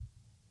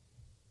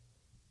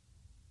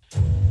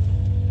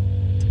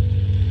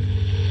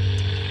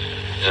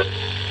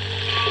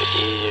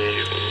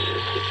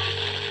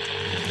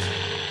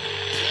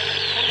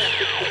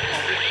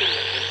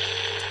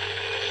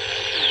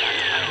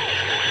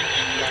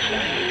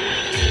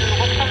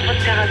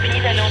C'était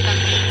rapide, elle est en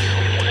partie.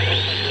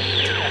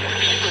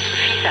 Votre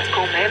fils a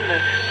quand même...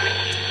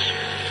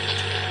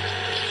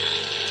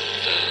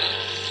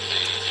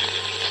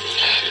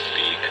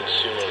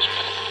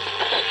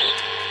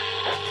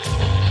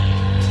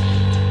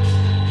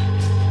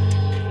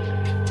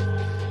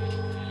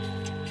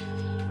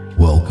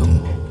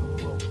 Welcome.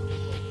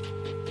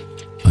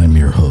 I'm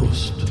your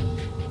host,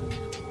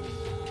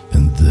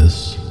 and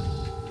this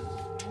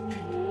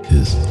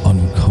is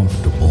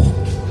Uncomfortable.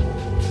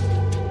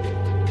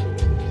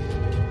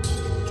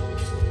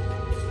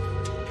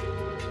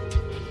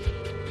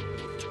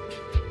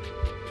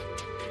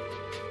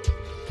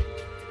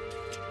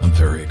 I'm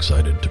very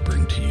excited to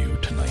bring to you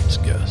tonight's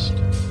guest.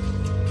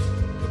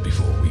 But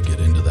before we get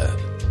into that,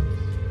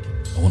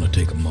 I want to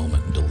take a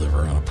moment and deliver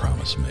on a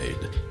promise made.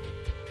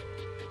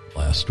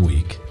 Last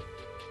week,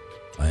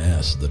 I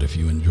asked that if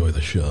you enjoy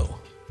the show,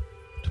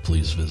 to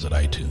please visit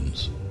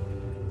iTunes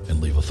and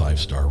leave a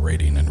 5-star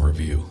rating and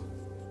review.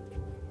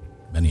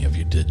 Many of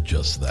you did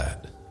just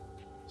that.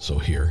 So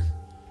here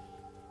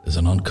is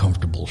an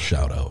uncomfortable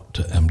shout out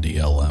to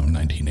MDLM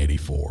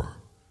 1984,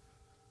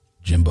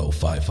 Jimbo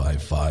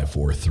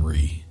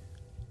 55543,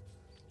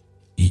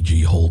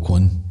 E.G.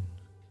 Holquin,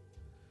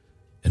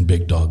 and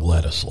Big Dog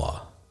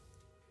Ladislaw.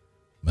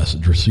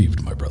 Message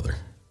received, my brother.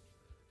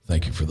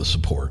 Thank you for the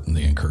support and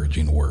the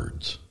encouraging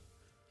words.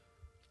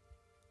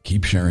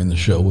 Keep sharing the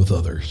show with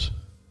others.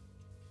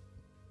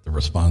 The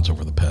response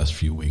over the past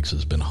few weeks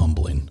has been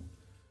humbling.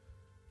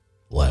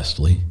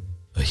 Lastly,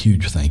 a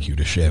huge thank you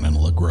to Shannon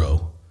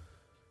LeGros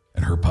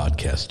and her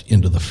podcast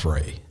Into the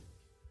Fray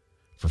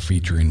for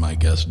featuring my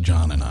guest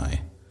John and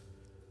I.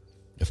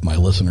 If my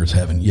listeners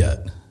haven't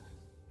yet,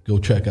 go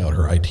check out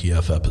her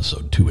ITF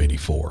episode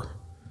 284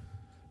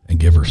 and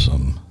give her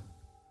some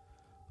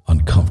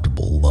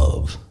uncomfortable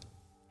love.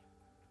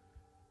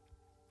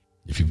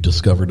 If you've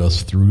discovered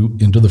us through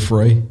Into the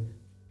Fray,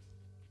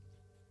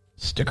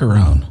 stick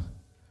around.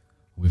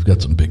 We've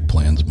got some big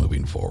plans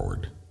moving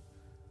forward.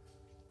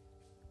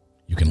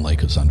 You can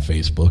like us on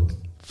Facebook,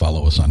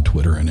 follow us on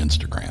Twitter and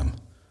Instagram,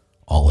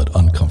 all at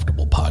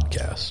Uncomfortable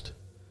Podcast.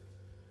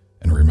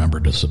 And remember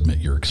to submit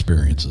your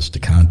experiences to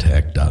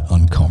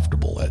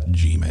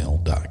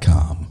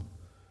contact.uncomfortable@gmail.com.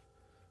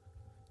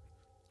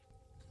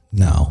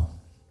 Now,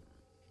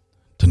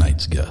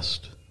 tonight's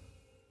guest.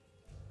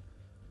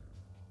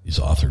 He's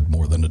authored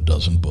more than a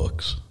dozen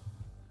books.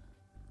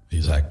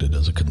 He's acted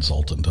as a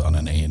consultant on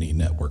an A&E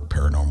Network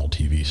paranormal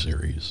TV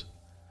series.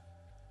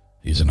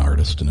 He's an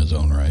artist in his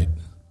own right,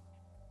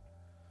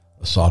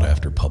 a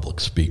sought-after public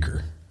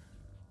speaker,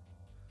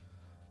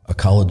 a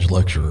college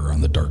lecturer on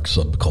the dark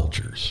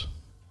subcultures,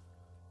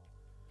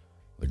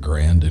 the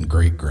grand and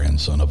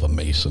great-grandson of a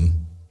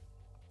Mason.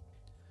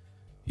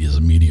 He is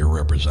a media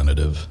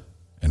representative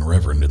and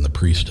reverend in the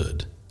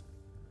priesthood.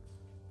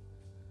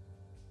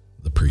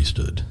 The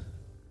priesthood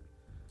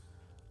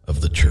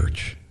of the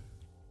Church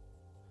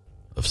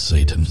of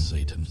Satan.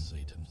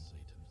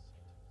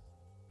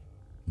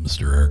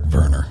 Mr. Eric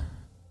Vernor.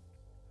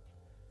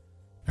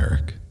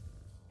 Eric,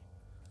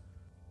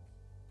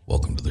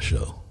 welcome to the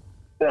show.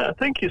 Yeah,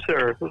 thank you,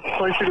 sir. It's a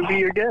pleasure to be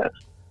your guest.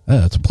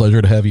 It's a pleasure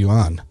to have you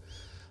on.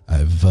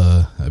 I've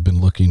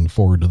been looking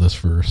forward to this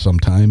for some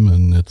time,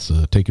 and it's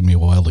taken me a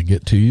while to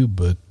get to you,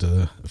 but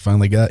I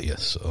finally got you.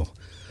 So,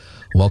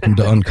 welcome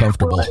to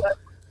Uncomfortable. Well,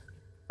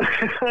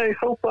 I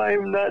hope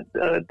I'm not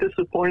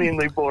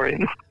disappointingly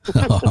boring.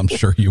 I'm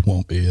sure you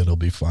won't be. It'll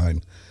be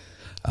fine.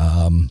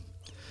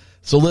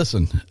 So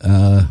listen,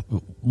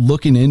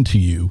 looking into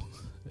you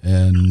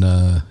and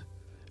the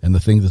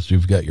things that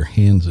you've got your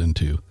hands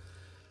into,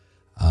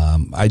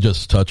 I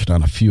just touched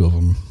on a few of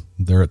them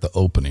there at the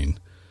opening,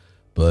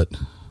 but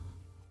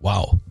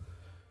wow,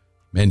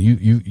 man,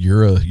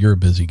 you're a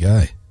busy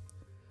guy.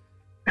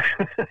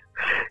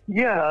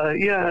 Yeah.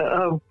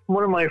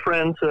 One of my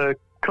friends,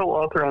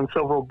 co-author on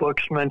several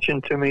books,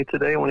 mentioned to me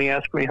today when he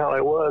asked me how I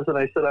was, and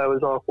I said I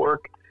was off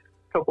work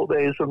a couple of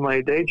days of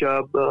my day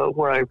job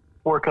where I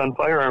work on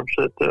firearms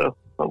at a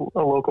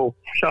local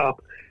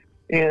shop.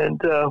 And,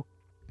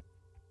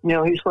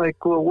 he's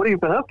like, well, what have you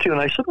been up to?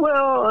 And I said,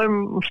 well,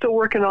 I'm still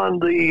working on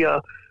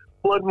the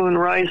Blood Moon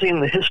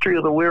Rising, the history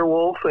of the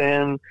werewolf,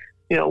 and,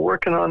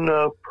 working on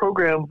a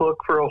program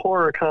book for a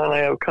horror con I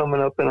have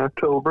coming up in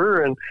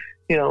October, and,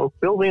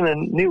 building a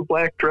new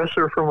black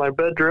dresser for my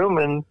bedroom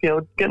and,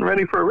 getting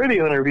ready for a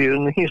radio interview.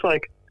 And he's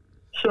like,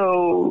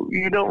 so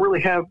you don't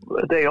really have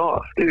a day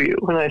off, do you?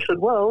 And I said,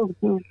 well,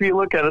 if you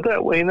look at it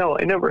that way, no,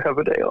 I never have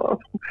a day off.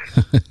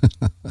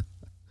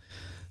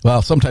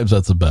 Well, sometimes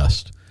that's the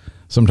best.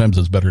 Sometimes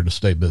it's better to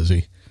stay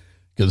busy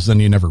because then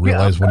you never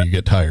realize when you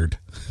get tired.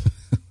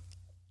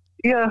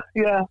 Yeah.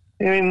 I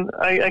mean,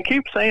 I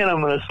keep saying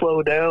I'm going to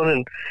slow down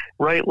and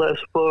write less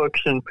books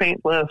and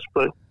paint less,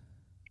 but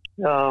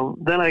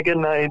then I get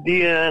an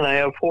idea, and I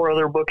have 4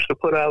 other books to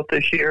put out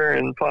this year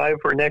and 5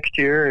 for next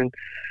year, and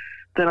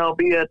then I'll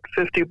be at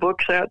 50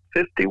 books at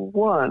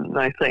 51,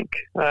 I think.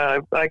 I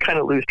kind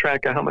of lose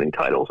track of how many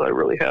titles I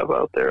really have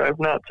out there. I've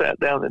not sat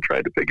down and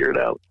tried to figure it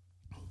out.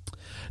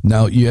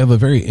 Now, you have a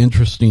very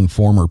interesting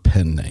former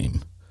pen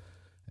name,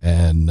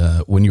 And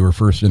when you were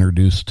first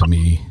introduced to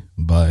me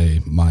by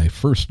my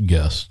first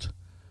guest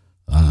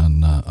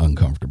on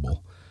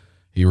Uncomfortable,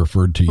 he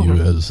referred to you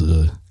as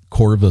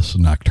Corvus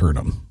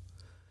Nocturnum.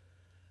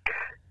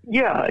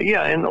 Yeah,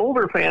 and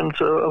older fans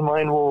of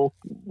mine will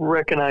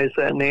recognize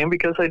that name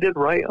because I did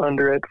write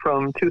under it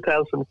from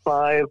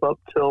 2005 up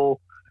till,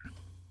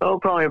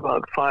 probably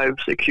about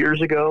 5-6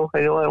 years ago,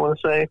 I want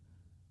to say.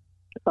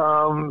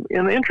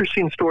 And the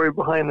interesting story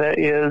behind that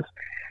is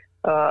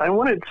I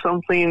wanted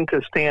something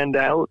to stand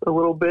out a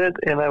little bit,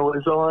 and I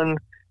was on,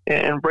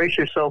 and brace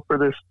yourself for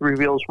this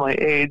reveals my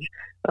age,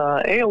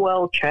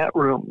 AOL chat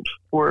rooms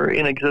were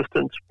in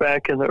existence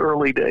back in the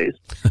early days.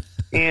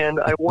 And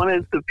I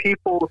wanted the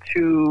people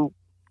to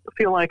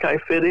feel like I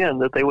fit in,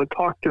 that they would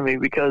talk to me,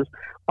 because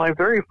my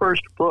very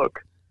first book,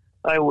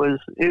 it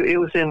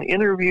was in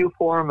interview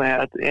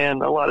format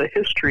and a lot of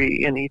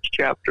history in each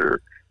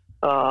chapter.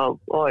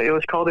 It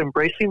was called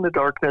Embracing the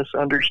Darkness,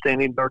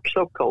 Understanding Dark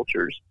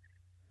Subcultures.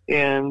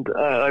 And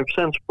I've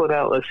since put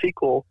out a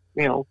sequel,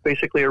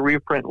 basically a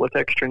reprint with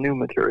extra new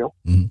material,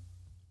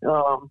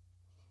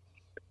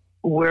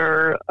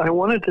 where I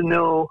wanted to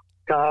know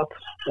goths,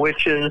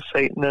 witches,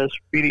 Satanists,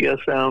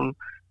 BDSM,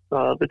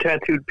 the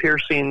tattooed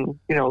piercing,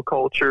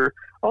 culture,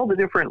 all the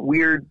different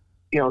weird,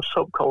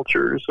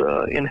 subcultures,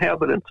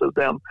 inhabitants of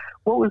them.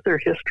 What was their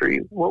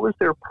history? What was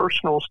their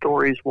personal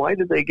stories? Why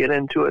did they get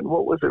into it?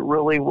 What was it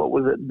really? What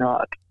was it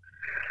not?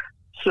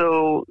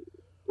 So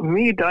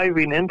me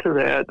diving into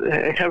that,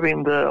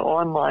 having the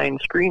online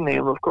screen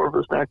name of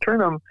Corvus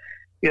Nocturnum,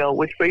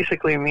 which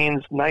basically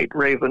means night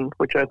raven,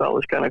 which I thought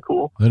was kind of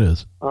cool. It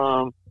is.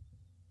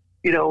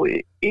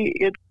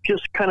 It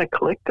just kind of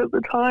clicked at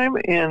the time,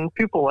 and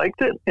people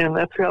liked it, and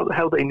that's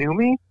how they knew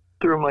me,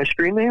 through my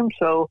screen name.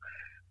 So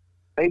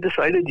I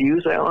decided to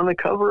use that on the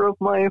cover of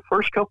my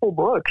first couple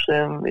books,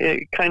 and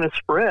it kind of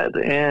spread.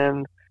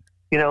 And,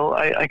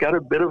 I got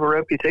a bit of a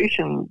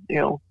reputation,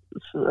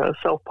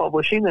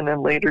 self-publishing, and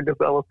then later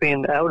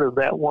developing out of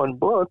that one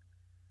book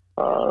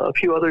a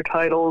few other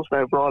titles,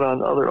 and I brought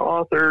on other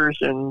authors,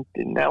 and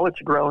now it's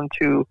grown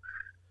to,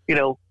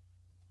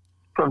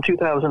 from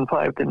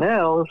 2005 to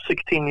now,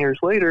 16 years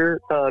later,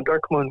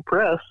 Dark Moon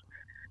Press,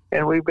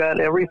 and we've got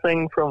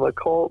everything from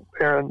occult,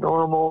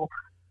 paranormal,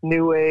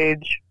 new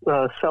age,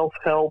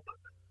 self-help,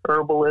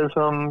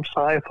 herbalism,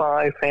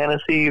 sci-fi,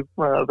 fantasy,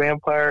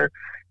 vampire,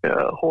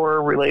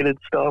 horror-related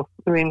stuff.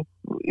 I mean,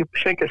 you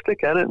shake a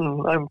stick at it,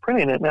 and I'm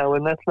printing it now,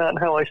 and that's not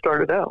how I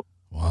started out.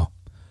 Wow.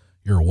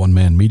 You're a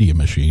one-man media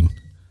machine.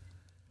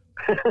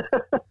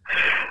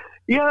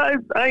 Yeah,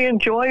 I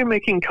enjoy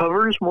making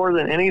covers more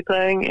than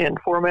anything, and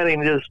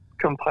formatting, just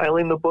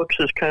compiling the books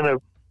is kind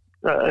of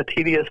a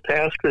tedious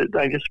task that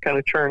I just kind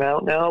of churn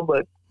out now.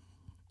 But,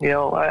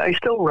 I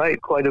still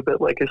write quite a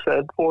bit, like I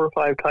said, 4 or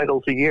 5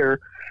 titles a year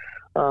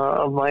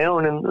of my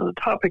own. And the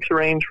topics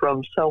range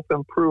from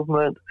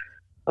self-improvement,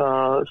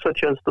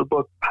 such as the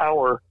book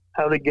Power,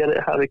 How to Get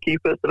It, How to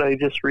Keep It, that I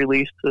just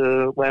released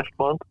last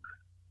month,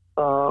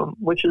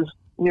 which is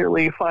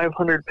nearly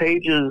 500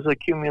 pages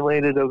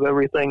accumulated of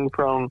everything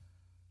from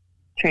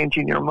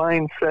changing your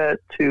mindset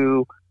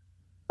to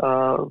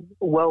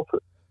wealth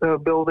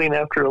building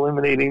after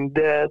eliminating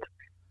debt,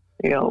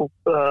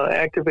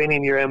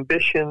 activating your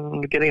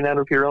ambition, getting out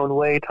of your own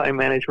way, time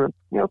management,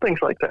 things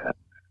like that.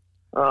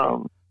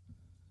 And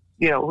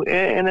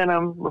then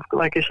I'm,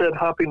 like I said,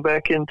 hopping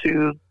back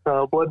into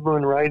Blood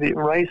Moon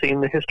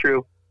Rising, the history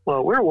of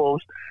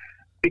werewolves,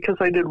 because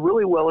I did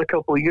really well a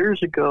couple of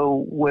years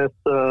ago with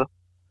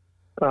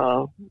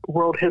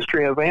World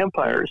History of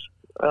Vampires.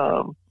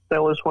 That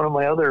was one of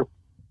my other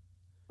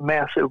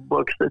massive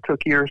books that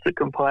took years to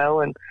compile,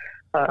 and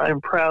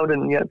I'm proud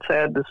and yet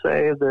sad to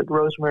say that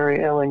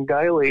Rosemary Ellen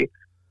Guiley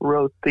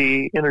wrote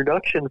the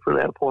introduction for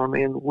that for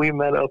me, and we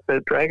met up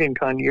at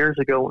DragonCon years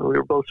ago when we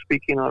were both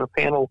speaking on a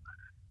panel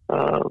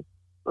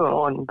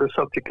on the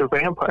subject of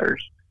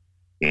vampires.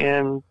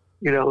 And,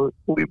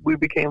 we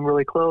became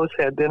really close,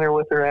 had dinner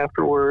with her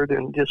afterward,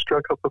 and just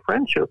struck up a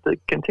friendship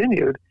that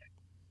continued.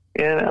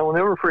 And I will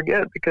never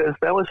forget, because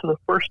that was the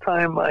first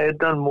time I had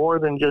done more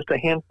than just a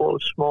handful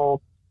of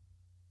small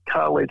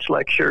college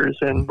lectures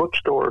and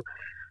bookstore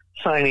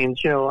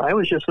signings. I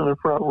was just in the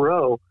front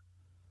row.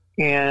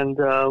 And,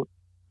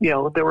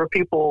 there were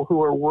people who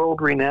were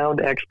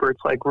world-renowned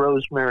experts like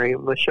Rosemary,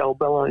 Michelle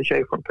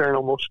Belanger from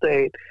Paranormal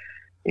State,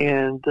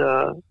 and,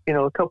 a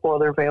couple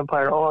other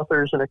vampire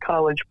authors, and a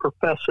college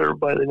professor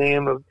by the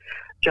name of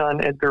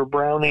John Edgar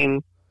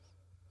Browning,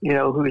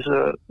 who's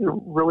a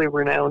really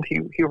renowned.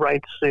 He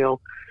writes,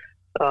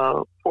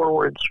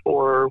 forwards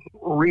for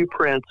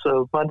reprints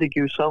of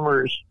Montague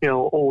Summers,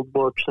 old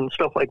books and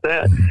stuff like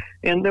that.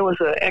 And there was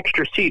an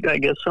extra seat. I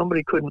guess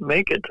somebody couldn't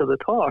make it to the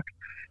talk,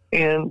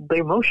 and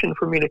they motioned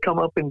for me to come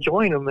up and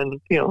join them. And,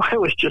 I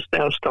was just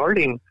now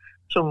starting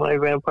some of my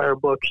vampire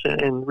books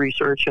and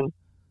research, and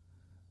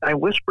I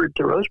whispered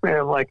to Rosemary,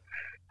 I'm like,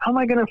 how am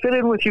I going to fit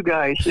in with you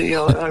guys?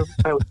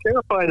 I was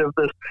terrified of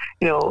this.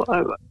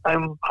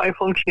 I'm high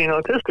functioning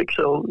autistic,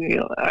 so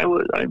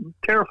I'm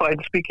terrified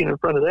speaking in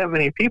front of that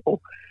many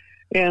people.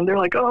 And they're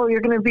like, "Oh,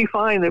 you're going to be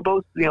fine." They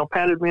both,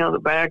 patted me on the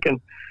back, and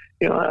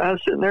I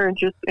was sitting there, and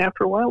just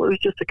after a while, it was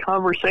just a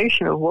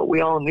conversation of what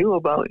we all knew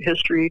about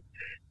history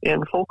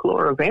and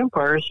folklore of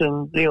vampires,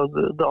 and the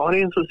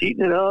audience was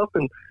eating it up.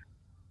 And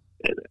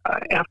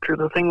after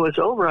the thing was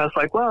over, I was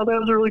like, "Wow, that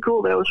was really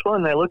cool. That was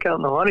fun." And I look out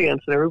in the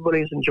audience, and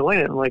everybody's enjoying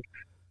it. I'm like,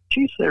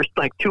 "Geez, there's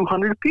like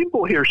 200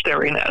 people here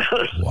staring at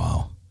us."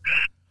 Wow.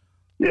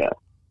 Yeah.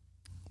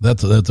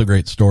 That's a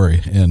great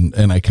story,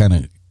 and I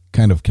kind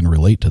of can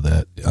relate to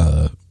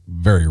that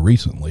very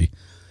recently.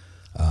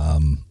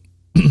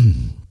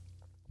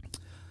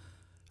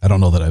 I don't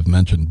know that I've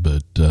mentioned,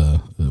 but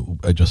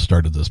I just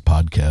started this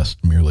podcast,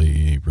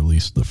 merely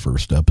released the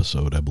first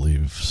episode, I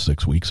believe,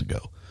 6 weeks ago.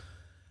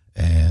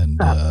 And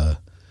I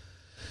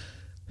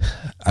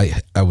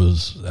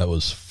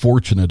was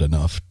fortunate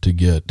enough to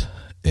get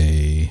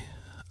a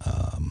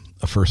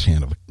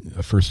firsthand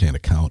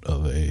account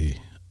of a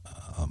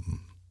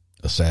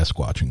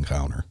Sasquatch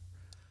encounter.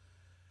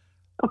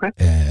 Okay.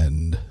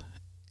 And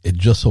it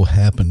just so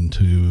happened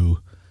to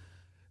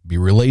be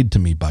relayed to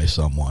me by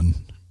someone,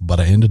 but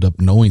I ended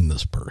up knowing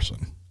this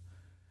person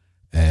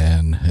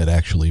and had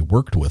actually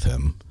worked with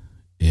him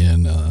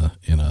in a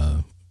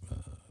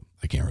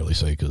I can't really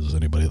say, because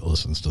anybody that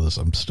listens to this,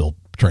 I'm still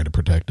trying to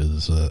protect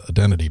his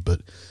identity,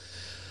 but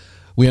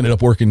we ended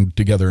up working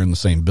together in the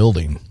same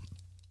building,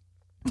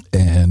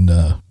 and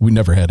we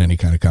never had any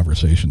kind of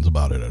conversations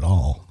about it at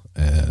all.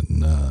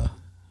 And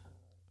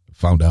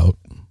found out,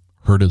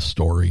 heard his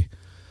story,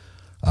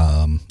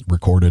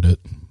 recorded it,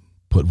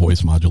 put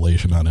voice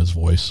modulation on his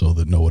voice so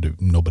that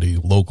nobody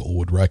local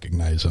would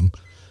recognize him.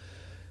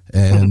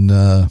 And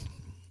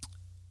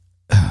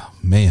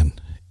man,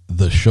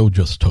 the show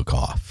just took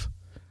off.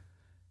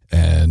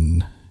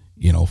 And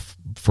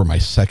for my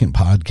second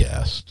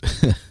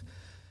podcast,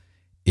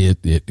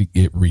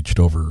 it reached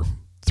over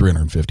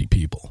 350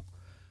 people.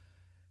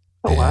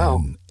 Oh,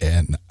 wow.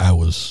 And I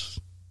was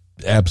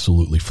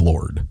absolutely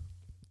floored.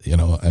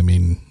 I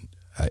mean,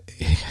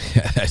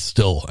 I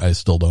still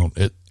don't,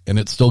 and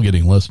it's still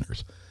getting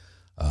listeners.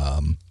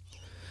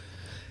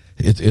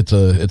 It's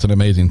an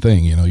amazing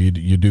thing.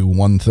 You do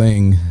one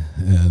thing,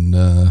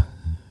 and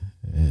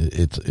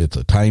it's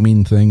a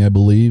timing thing, I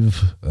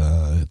believe.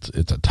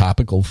 It's a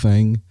topical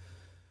thing,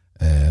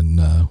 and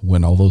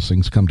when all those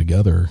things come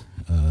together,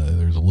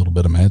 there's a little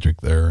bit of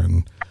magic there.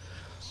 And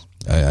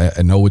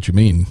I know what you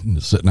mean.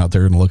 Sitting out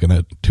there and looking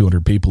at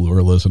 200 people who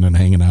are listening,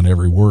 hanging on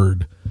every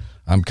word.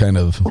 I'm kind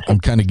of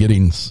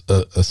getting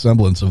a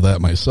semblance of that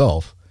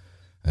myself,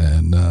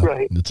 and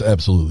right. It's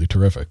absolutely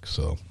terrific.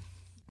 So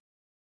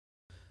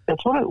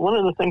that's one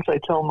of the things I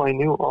tell my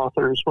new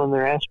authors when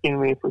they're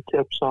asking me for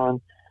tips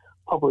on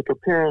public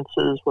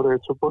appearances, whether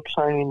it's a book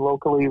signing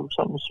locally,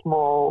 something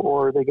small,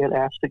 or they get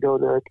asked to go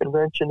to a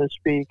convention to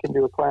speak and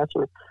do a class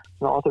or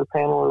an author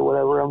panel or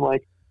whatever. I'm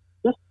like,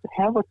 just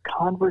have a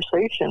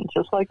conversation,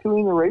 just like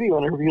doing a radio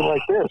interview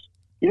like this.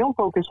 You don't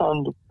focus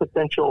on the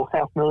potential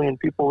 500,000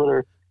 people that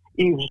are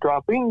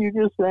eavesdropping. You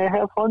just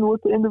have fun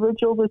with the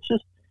individual that's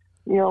just,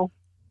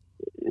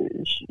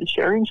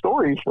 sharing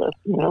stories with,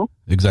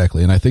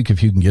 Exactly. And I think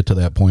if you can get to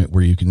that point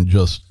where you can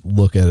just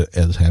look at it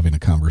as having a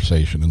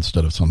conversation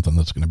instead of something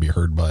that's going to be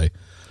heard by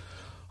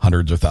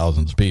hundreds or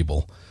thousands of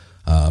people,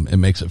 it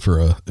makes it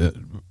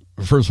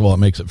first of all, it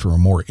makes it for a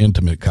more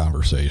intimate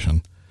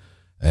conversation,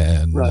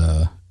 and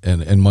right.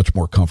 And much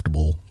more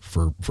comfortable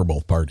for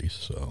both parties.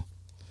 So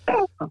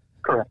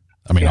correct.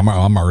 I mean, yeah.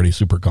 I'm already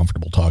super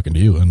comfortable talking to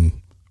you, and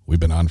we've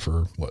been on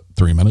for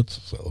 3 minutes,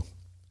 so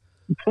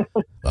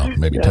well,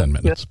 maybe 10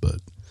 minutes, but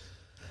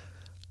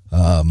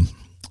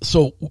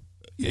so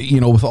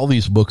with all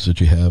these books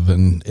that you have,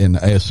 and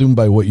I assume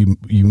by what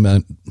you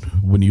meant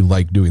when you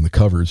like doing the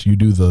covers, you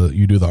do the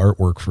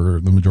artwork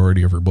for the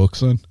majority of your books,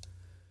 then?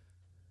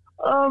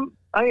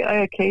 I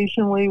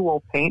occasionally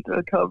will paint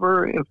a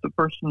cover if the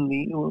person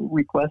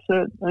requests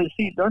it. I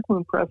see Dark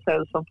Moon Press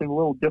has something a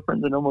little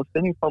different than almost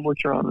any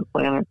publisher on the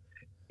planet.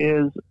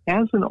 Is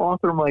as an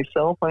author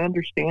myself, I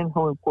understand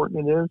how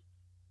important it is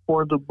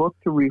for the book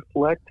to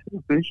reflect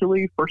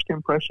visually. First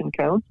impression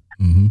counts.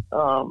 Mm-hmm.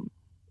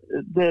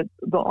 That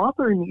the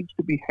author needs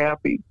to be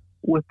happy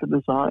with the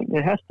design.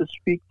 It has to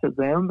speak to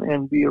them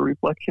and be a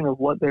reflection of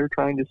what they're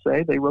trying to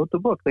say. They wrote the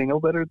book. They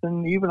know better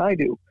than even I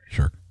do.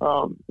 Sure.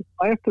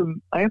 I have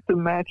to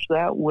match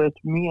that with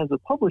me as a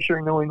publisher,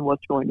 knowing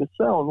what's going to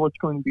sell and what's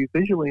going to be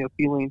visually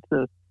appealing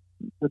to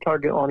the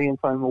target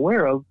audience I'm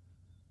aware of.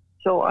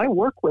 So I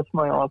work with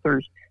my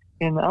authors,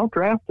 and I'll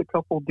draft a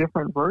couple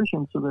different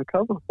versions of the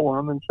cover for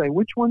them and say,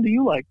 which one do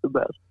you like the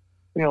best?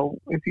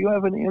 If you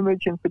have an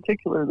image in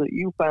particular that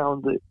you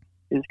found that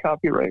is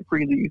copyright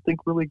free that you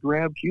think really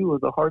grabs you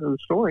at the heart of the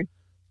story,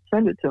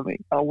 send it to me.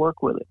 I'll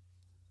work with it.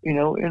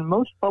 And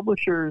most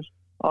publishers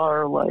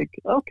are like,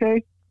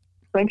 okay,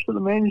 thanks for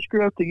the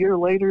manuscript. A year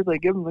later, they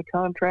give them the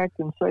contract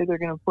and say they're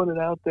going to put it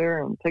out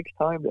there, and it takes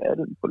time to edit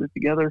and put it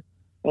together.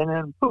 And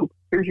then, poof,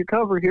 here's your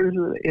cover.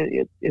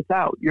 It's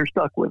out. You're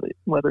stuck with it.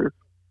 Whether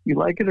you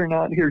like it or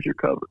not, here's your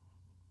cover.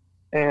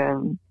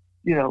 And,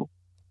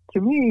 to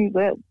me,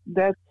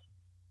 that's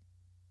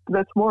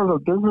that's more of a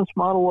business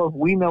model of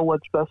we know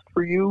what's best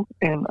for you,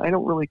 and I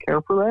don't really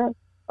care for that.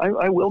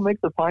 I will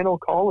make the final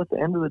call at the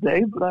end of the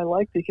day, but I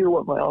like to hear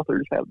what my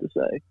authors have to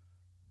say.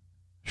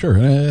 Sure,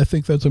 and I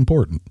think that's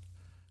important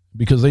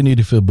because they need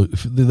to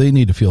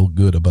feel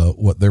good about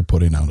what they're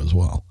putting out as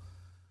well.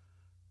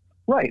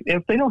 Right.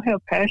 If they don't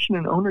have passion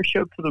and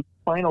ownership to the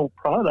final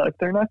product,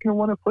 they're not going to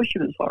want to push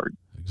it as hard.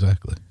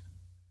 Exactly.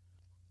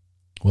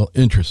 Well,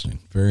 interesting.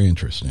 Very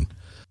interesting.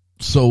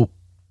 So,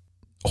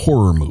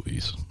 horror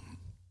movies.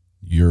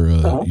 You're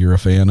a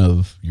fan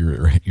of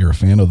you're a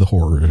fan of the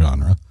horror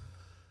genre.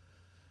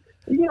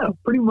 Yeah,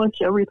 pretty much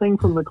everything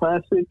from the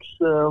classics,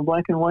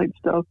 black and white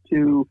stuff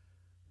to,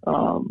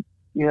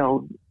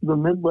 the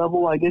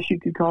mid-level, I guess you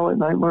could call it,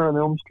 Nightmare on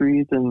Elm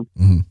Street, and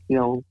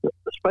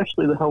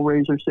especially the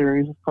Hellraiser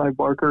series, Clive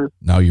Barker.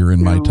 Now you're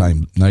in my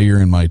time.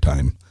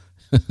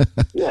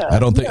 Yeah, I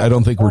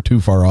don't think we're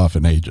too far off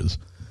in ages.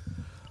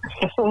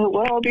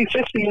 Well, I'll be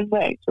 50 in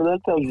May, so that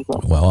tells you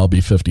something. Well, I'll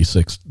be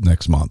 56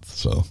 next month,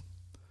 so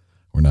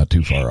we're not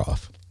too far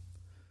off.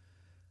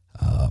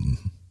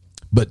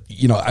 But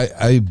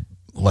I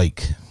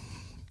like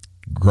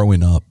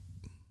growing up,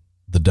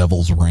 The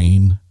Devil's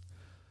Reign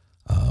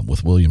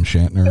with William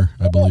Shatner,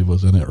 I believe,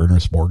 was in it.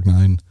 Ernest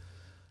Borgnine.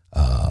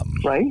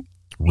 Right.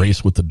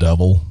 Race with the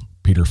Devil,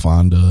 Peter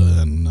Fonda,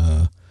 and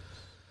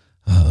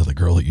the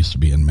girl that used to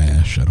be in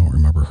MASH. I don't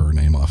remember her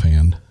name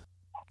offhand.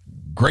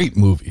 Great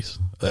movies.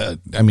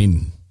 I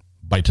mean,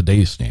 by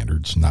today's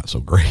standards, not so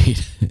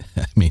great.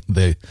 I mean,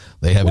 they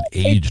haven't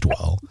aged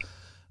well.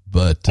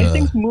 But I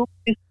think movies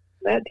in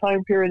that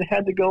time period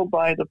had to go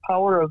by the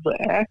power of the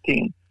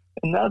acting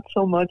and not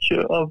so much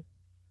of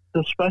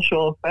the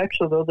special effects,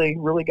 although they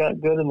really got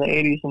good in the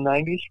 80s and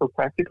 90s for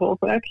practical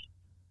effects.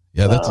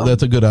 Yeah,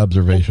 that's a good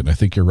observation. I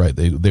think you're right.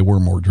 They were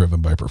more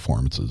driven by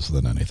performances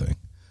than anything.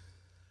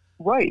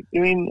 Right. I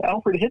mean,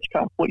 Alfred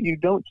Hitchcock, what you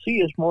don't see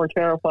is more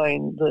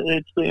terrifying.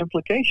 It's the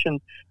implication,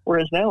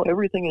 whereas now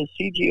everything is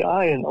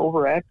CGI and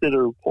overacted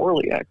or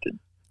poorly acted.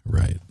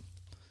 Right.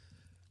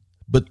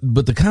 But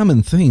the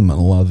common theme in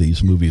a lot of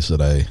these movies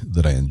that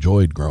I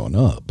enjoyed growing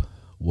up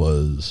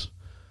was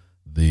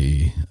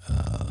the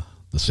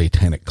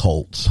satanic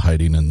cults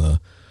hiding in the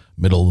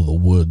middle of the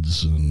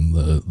woods and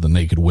the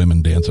naked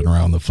women dancing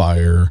around the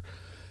fire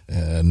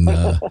and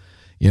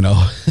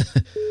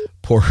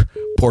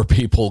poor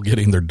people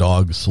getting their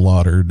dogs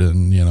slaughtered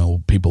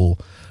and people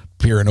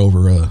peering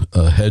over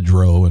a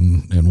hedgerow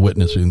and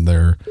witnessing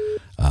their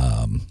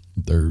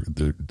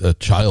a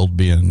child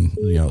being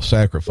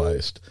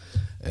sacrificed.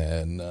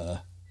 And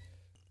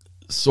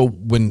so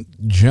when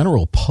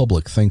general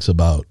public thinks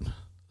about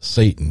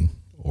Satan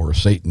or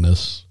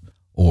Satanists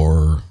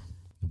or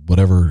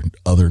whatever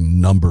other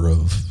number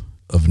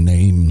of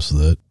names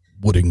that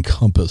would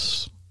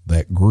encompass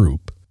that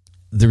group,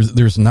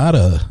 there's not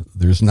a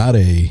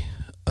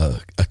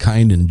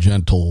kind and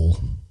gentle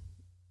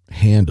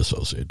hand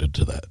associated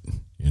to that.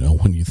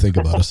 When you think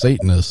about a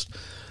Satanist,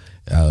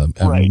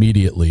 right.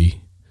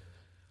 Immediately,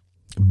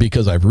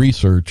 because I've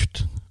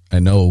researched, I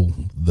know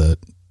that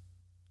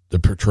the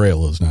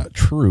portrayal is not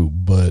true,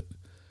 but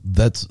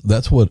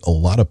that's what a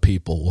lot of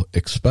people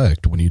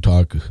expect when you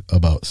talk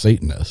about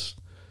Satanists.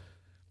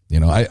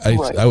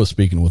 I was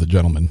speaking with a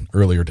gentleman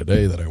earlier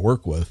today that I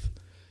work with,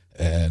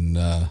 and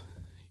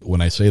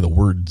when I say the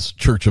words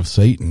Church of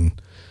Satan,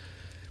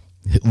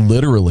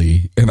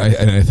 literally, and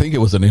I think it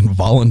was an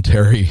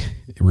involuntary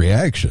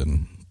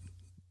reaction,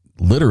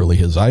 literally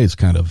his eyes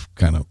kind of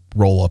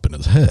roll up in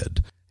his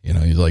head.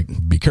 He's like,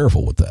 be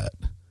careful with that.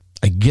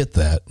 I get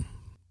that,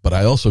 but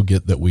I also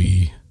get that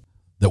we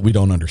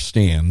don't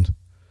understand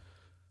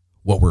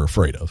what we're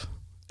afraid of.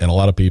 And a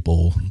lot of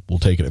people will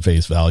take it at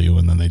face value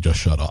and then they just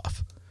shut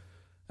off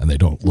and they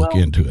don't look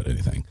into it,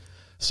 anything.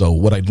 So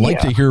what I'd like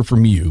to hear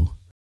from you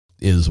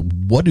is,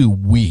 what do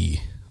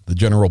we, the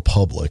general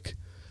public,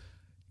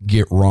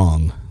 get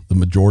wrong the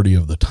majority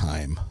of the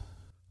time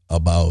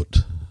about,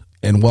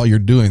 and while you're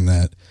doing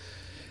that,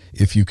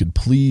 if you could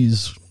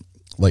please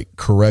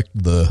correct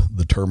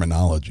the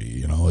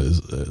terminology,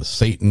 is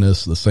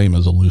Satanist the same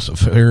as a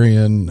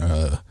Luciferian,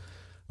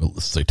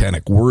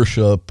 satanic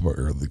worship,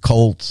 or the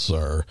cults,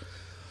 or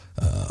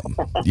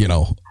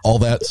all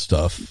that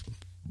stuff.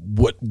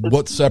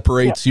 What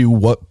separates you?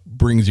 What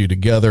brings you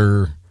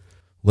together?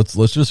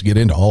 Let's just get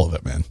into all of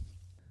it, man.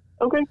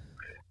 Okay.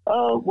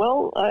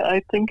 Well,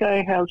 I think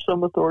I have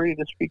some authority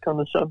to speak on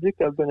the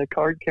subject. I've been a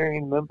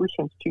card-carrying member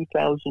since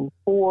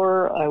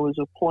 2004. I was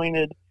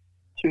appointed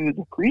to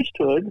the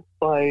priesthood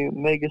by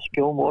Magus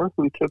Gilmore,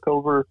 who took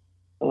over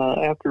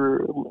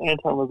after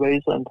Anton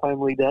LaVey's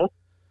untimely death.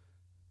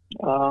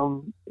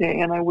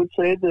 And I would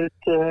say that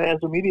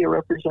as a media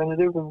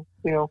representative,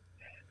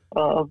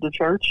 of the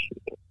church,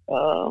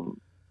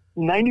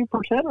 90%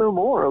 or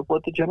more of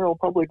what the general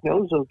public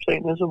knows of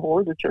Satanism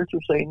or the Church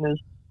of Satan is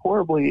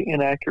horribly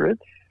inaccurate.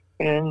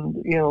 And,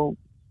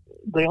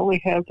 they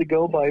only have to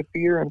go by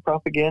fear and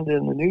propaganda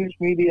in the news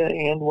media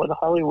and what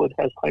Hollywood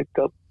has hyped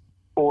up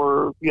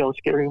for,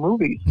 scary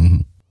movies.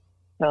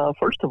 Mm-hmm.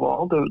 First of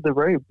all, the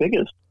very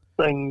biggest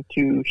thing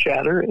to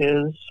shatter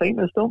is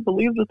Satanists don't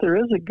believe that there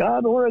is a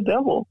God or a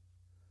devil.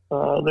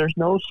 There's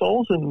no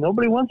souls, and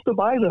nobody wants to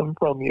buy them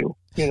from you.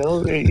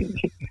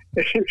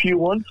 If you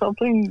want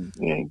something,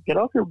 get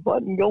off your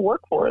butt and go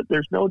work for it.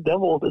 There's no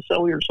devil to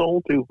sell your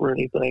soul to for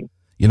anything.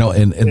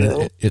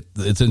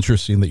 It's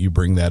interesting that you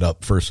bring that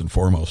up first and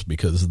foremost,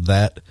 because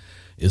that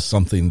is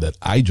something that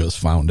I just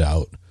found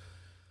out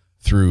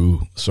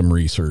through some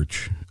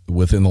research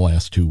within the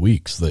last 2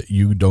 weeks, that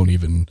you don't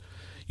even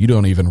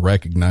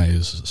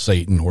recognize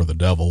Satan or the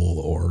devil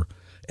or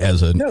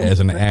as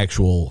an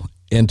actual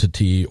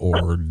entity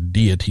or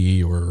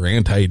deity or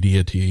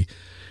anti-deity.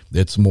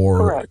 It's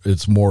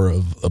more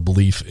of a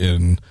belief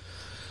in,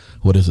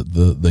 what is it,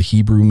 the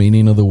Hebrew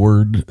meaning of the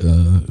word,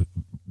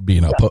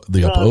 being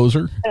the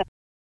opposer.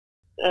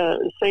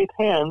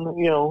 Satan,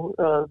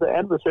 the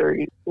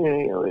adversary,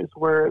 is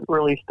where it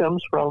really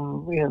stems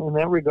from in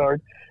that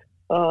regard.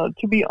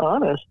 To be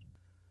honest,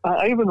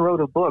 I even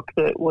wrote a book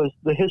that was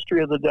the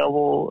history of the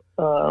devil,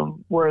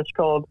 where it's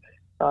called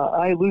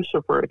I,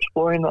 Lucifer,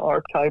 Exploring the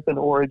Archetype and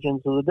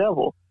Origins of the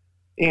Devil.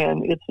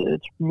 And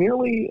it's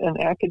merely an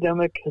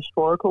academic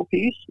historical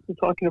piece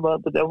talking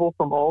about the devil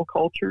from all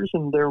cultures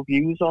and their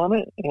views on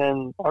it,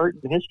 and art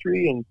and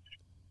history, and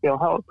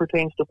how it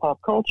pertains to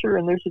pop culture.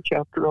 And there's a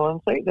chapter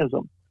on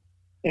Satanism.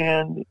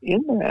 And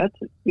in that,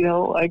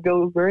 I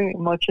go very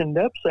much in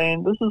depth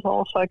saying this is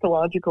all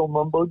psychological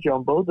mumbo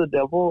jumbo. The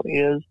devil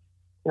is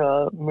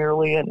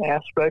merely an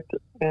aspect,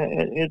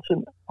 and it's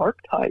an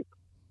archetype.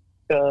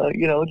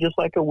 Just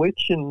like a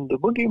witch and the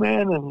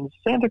boogeyman and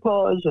Santa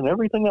Claus and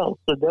everything else,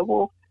 the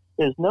devil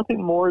is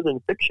nothing more than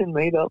fiction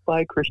made up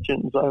by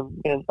Christians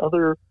and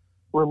other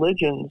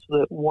religions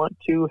that want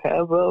to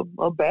have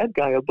a bad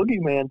guy, a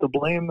boogeyman, to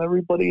blame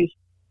everybody's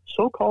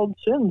so-called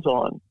sins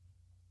on.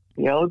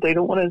 They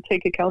don't want to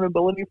take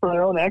accountability for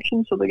their own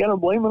actions, so they got to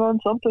blame it on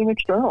something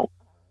external.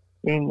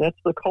 I mean, that's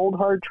the cold,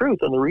 hard truth.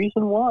 And the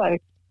reason why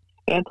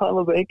Anton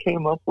LaVey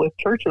came up with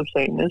Church of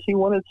Satan is he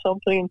wanted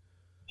something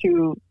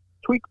to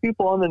tweak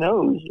people on the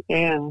nose,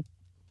 and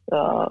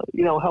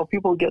how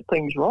people get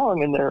things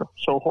wrong and they're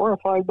so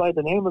horrified by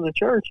the name of the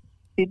church.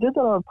 He did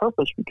that on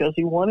purpose because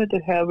he wanted to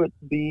have it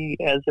be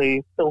as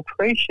a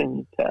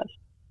filtration test.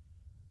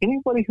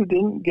 Anybody who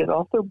didn't get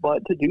off their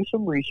butt to do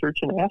some research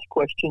and ask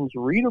questions,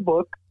 read a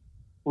book,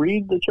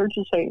 read The Church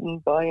of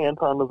Satan by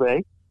Anton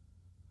LaVey.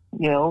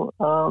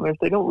 If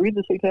they don't read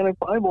the Satanic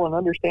Bible and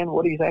understand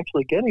what he's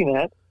actually getting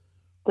at,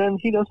 then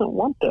he doesn't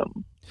want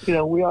them.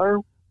 We are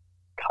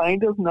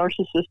kind of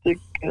narcissistic,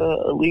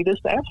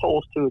 elitist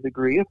assholes to a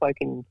degree, if I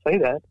can say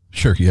that.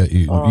 Sure, yeah,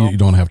 you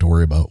don't have to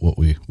worry about what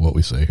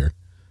we say here.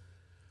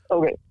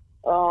 Okay,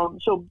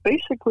 so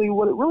basically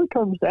what it really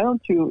comes down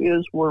to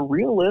is we're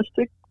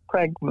realistic,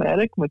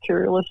 pragmatic,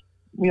 materialist,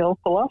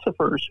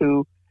 philosophers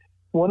who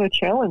want to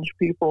challenge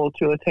people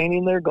to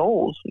attaining their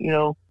goals.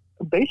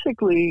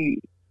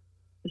 Basically,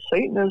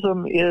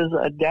 Satanism is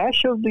a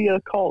dash of the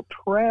occult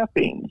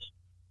trappings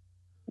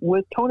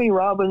with Tony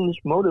Robbins'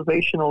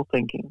 motivational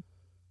thinking.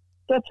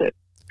 That's it.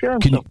 Pure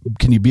and simple.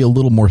 Can you be a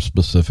little more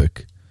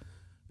specific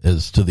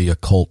as to the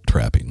occult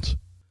trappings?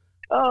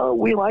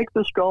 We like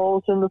the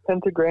skulls and the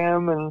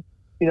pentagram and,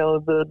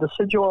 the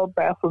sigil of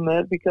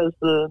Baphomet, because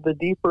the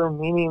deeper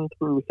meaning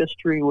through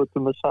history with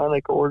the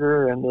Masonic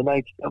Order and the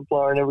Knights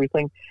Templar and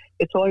everything,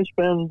 it's always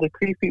been the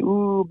creepy,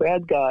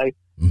 bad guy.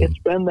 Mm-hmm. It's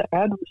been the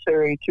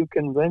adversary to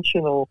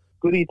conventional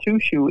goody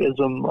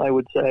two-shoeism, I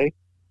would say.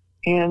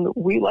 And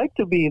we like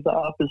to be the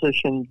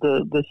opposition,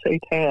 the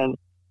Satan,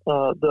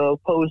 the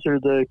opposer,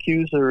 the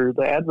accuser,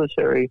 the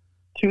adversary,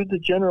 to the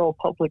general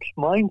public's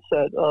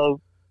mindset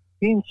of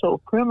being so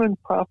prim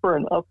and proper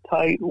and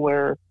uptight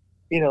where,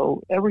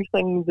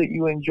 everything that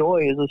you enjoy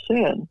is a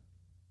sin.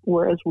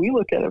 Whereas we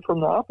look at it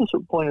from the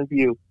opposite point of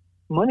view.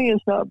 Money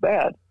is not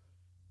bad.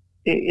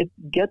 It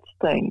gets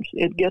things.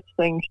 It gets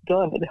things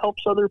done. It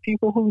helps other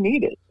people who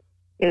need it.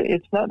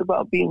 It's not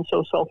about being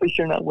so selfish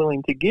you're not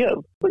willing to give.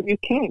 But you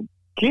can't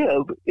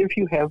give if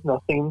you have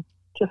nothing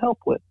to help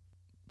with.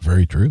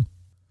 Very true.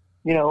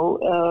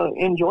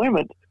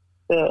 Enjoyment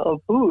of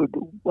food,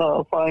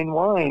 fine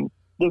wine,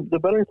 the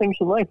better things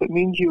in life. It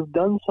means you've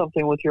done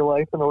something with your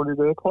life in order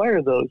to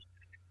acquire those.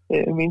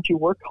 It means you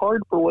work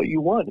hard for what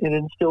you want. It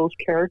instills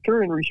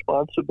character and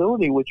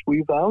responsibility, which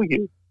we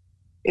value.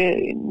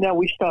 Now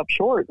we stop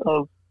short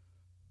of,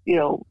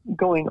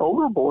 going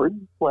overboard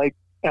like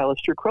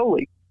Aleister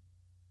Crowley.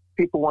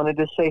 People wanted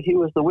to say he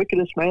was the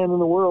wickedest man in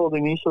the world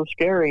and he's so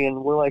scary.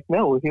 And we're like,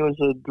 no, he was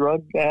a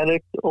drug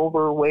addict,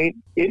 overweight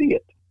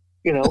idiot.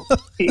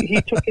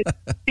 He took it.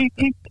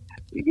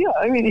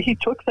 He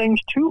took things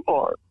too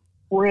far.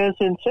 Whereas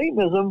in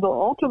Satanism, the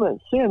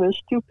ultimate sin is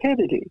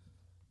stupidity.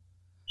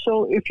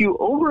 So if you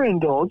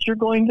overindulge, you're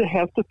going to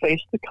have to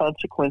face the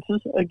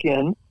consequences.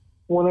 Again,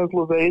 one of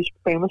LaVey's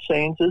famous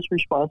sayings is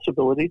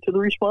responsibility to the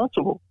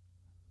responsible.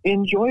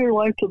 Enjoy your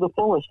life to the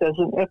fullest as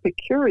an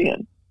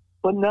Epicurean,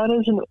 but not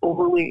as an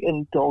overly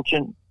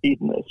indulgent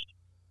hedonist.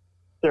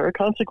 There are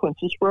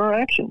consequences for our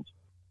actions.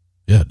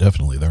 Yeah,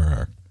 definitely there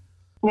are.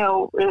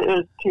 Now,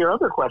 to your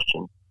other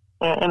question,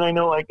 and I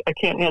know I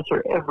can't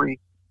answer every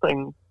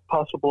thing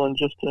possible in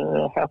just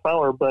a half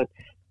hour. But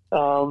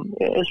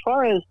as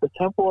far as the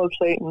temple of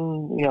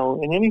Satan,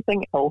 and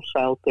anything else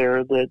out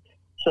there that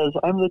says,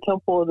 I'm the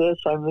temple of this,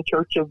 I'm the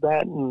church of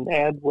that, and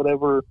add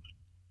whatever,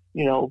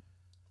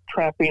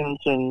 trappings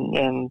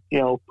and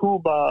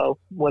poobah,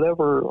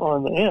 whatever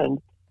on the end,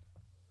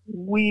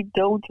 we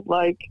don't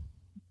like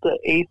the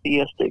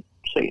atheistic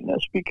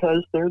Satanists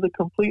because they're the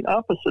complete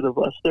opposite of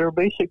us. They're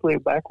basically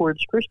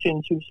backwards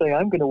Christians who say,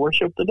 I'm going to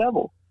worship the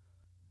devil.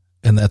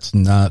 And that's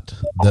not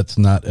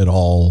at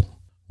all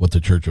what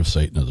the Church of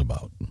Satan is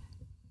about.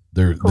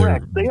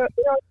 Correct. They are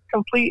a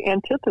complete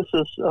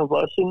antithesis of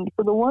us. And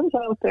for the ones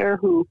out there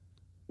who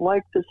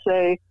like to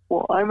say,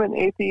 well, I'm an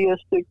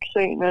atheistic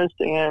Satanist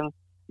and,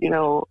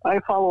 I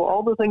follow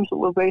all the things that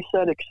LaVey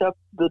said except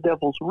the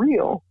devil's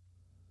real.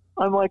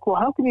 I'm like, well,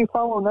 how can you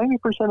follow 90%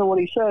 of what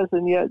he says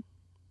and yet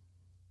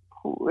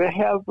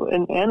have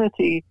an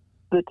entity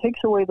that takes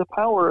away the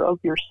power of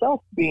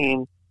yourself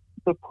being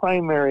the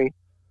primary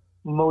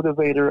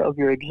motivator of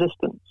your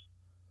existence?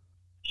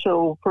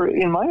 So,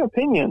 in my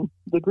opinion,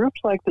 the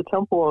groups like the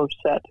Temple of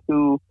Set,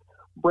 who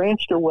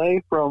branched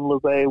away from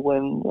LaVey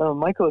when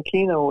Michael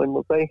Aquino and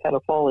LaVey had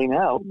a falling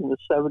out in the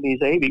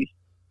 70s, 80s,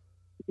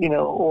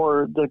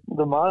 or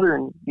the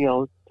modern,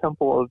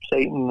 Temple of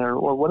Satan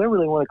or whatever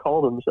they want to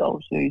call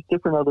themselves, these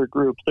different other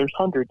groups, there's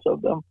hundreds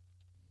of them.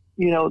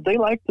 They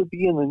like to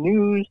be in the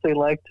news, they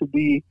like to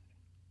be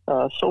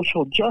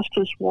social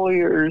justice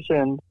warriors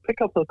and pick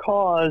up a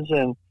cause,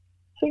 and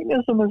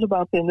Satanism is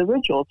about the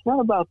individual. It's not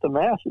about the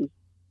masses.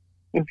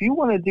 If you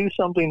want to do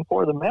something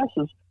for the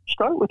masses,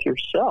 start with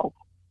yourself.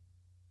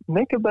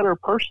 Make a better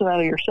person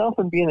out of yourself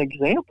and be an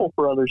example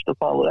for others to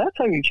follow. That's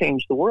how you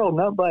change the world,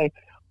 not by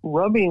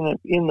rubbing it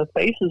in the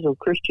faces of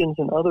Christians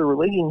and other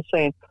religions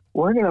saying,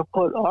 we're going to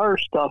put our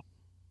stuff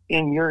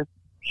in your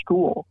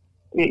school,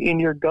 in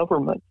your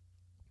government,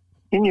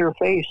 in your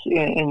face,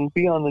 and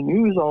be on the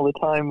news all the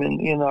time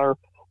in our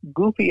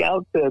goofy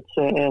outfits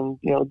and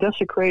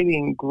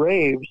desecrating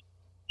graves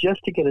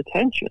just to get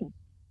attention.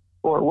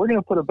 Or we're going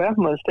to put a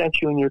Baphomet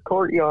statue in your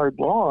courtyard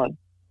lawn.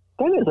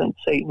 That isn't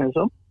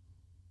Satanism.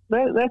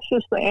 That's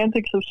just the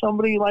antics of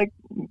somebody like,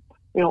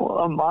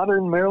 a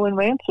modern Marilyn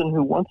Manson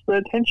who wants the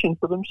attention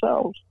for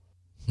themselves.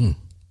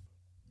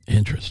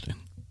 Interesting.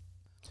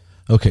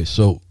 Okay,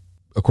 so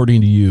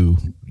according to you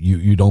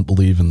don't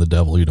believe in the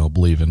devil, you don't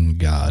believe in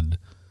God.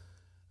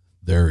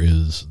 There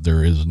is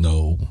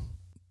no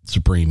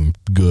supreme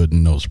good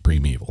and no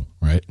supreme evil,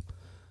 right?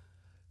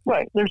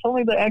 Right. There's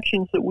only the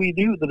actions that we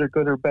do that are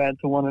good or bad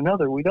to one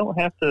another. We don't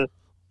have to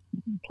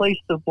place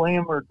the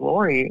blame or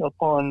glory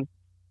upon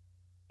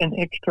an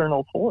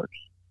external force.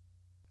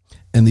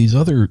 And these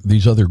other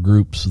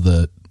groups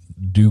that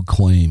do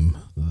claim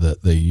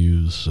that they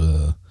use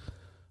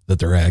that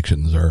their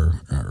actions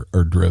are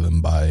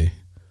driven by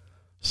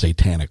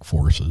satanic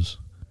forces,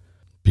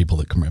 people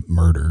that commit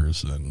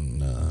murders,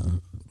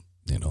 and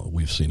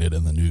we've seen it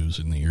in the news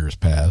in the years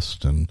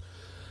past. And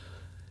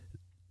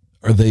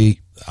are they,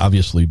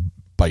 obviously,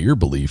 by your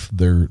belief,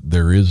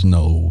 there is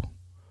no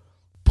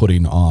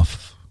putting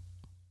off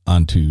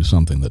onto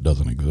something that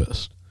doesn't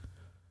exist?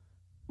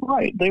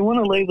 Right. They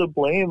want to lay the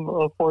blame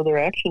for their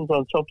actions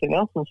on something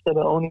else instead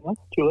of owning up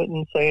to it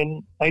and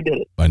saying, I did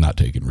it. By not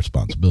taking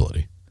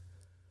responsibility.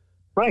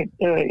 Right.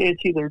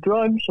 It's either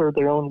drugs or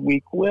their own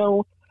weak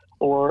will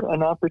or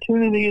an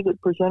opportunity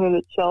that presented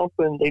itself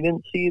and they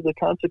didn't see the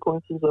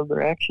consequences of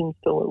their actions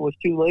till it was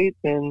too late,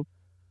 and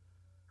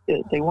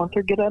they want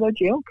their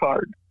get-out-of-jail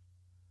card.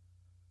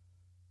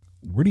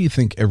 Where do you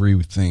think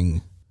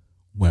everything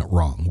went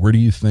wrong? Where do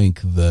you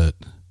think that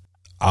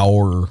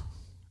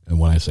and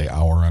when I say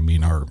our, I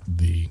mean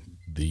the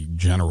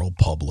general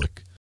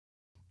public,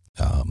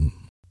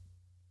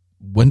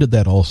 when did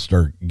that all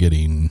start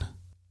getting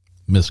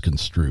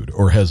misconstrued,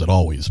 or has it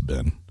always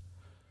been?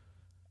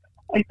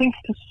 I think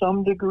to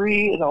some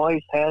degree it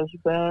always has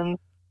been.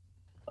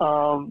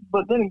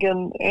 But then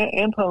again,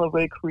 Anton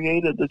LaVey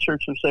created the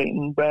Church of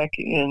Satan back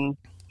in,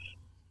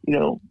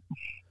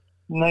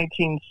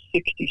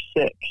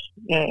 1966,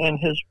 and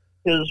his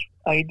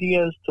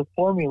ideas to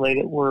formulate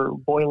it were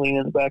boiling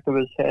in the back of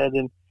his head,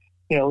 and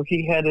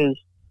he had his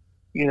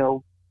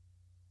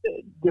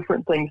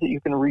different things that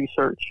you can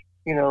research.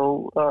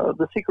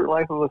 The Secret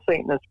Life of a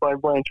Satanist by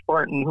Blanche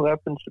Barton, who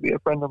happens to be a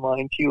friend of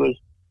mine. She was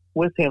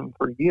with him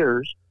for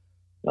years,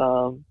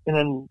 and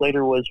then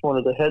later was one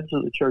of the heads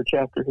of the church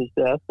after his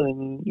death.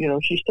 And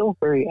she's still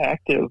very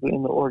active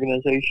in the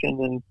organization.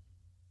 And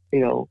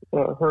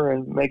her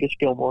and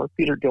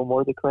Peter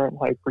Gilmore, the current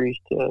high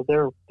priest,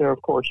 they're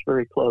of course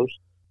very close.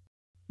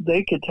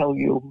 They could tell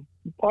you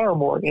far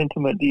more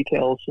intimate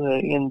details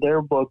in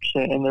their books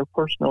and their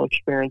personal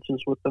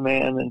experiences with the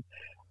man and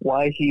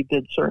why he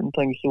did certain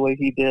things the way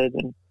he did,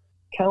 and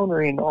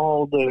countering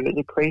all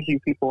the crazy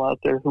people out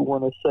there who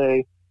want to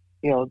say,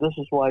 this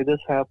is why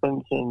this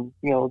happens, and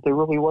there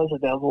really was a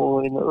devil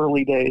in the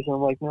early days. And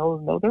I'm like,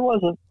 no, there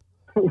wasn't.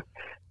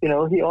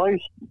 He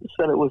always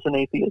said it was an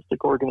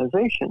atheistic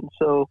organization.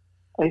 So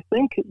I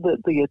think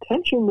that the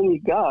attention that he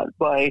got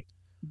by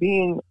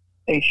being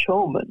a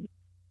showman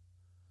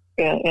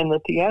and the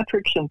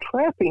theatrics and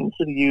trappings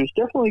that he used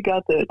definitely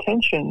got the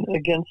attention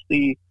against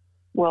the,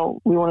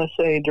 well, we want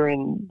to say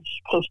during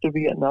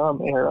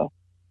post-Vietnam era,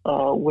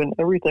 when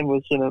everything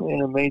was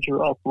in a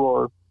major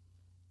uproar.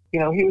 He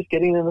was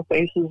getting in the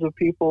faces of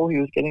people. He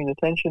was getting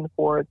attention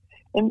for it.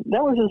 And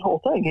that was his whole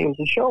thing. He was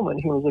a showman.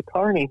 He was a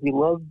carny. He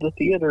loved the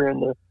theater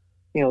and the,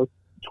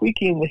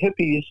 tweaking the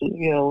hippies,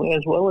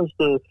 as well as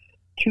the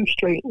two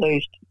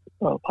straight-laced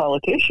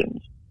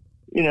politicians,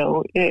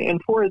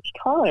 and for its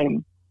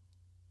time,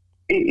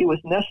 it was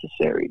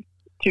necessary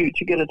to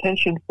get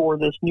attention for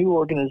this new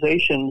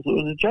organization. It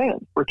was a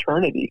giant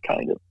fraternity,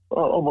 kind of,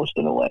 almost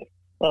in a way,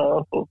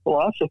 a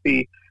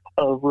philosophy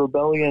of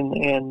rebellion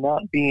and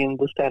not being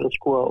the status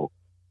quo.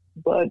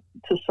 But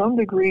to some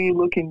degree,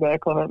 looking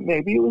back on it,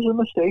 maybe it was a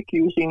mistake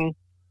using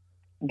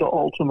the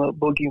ultimate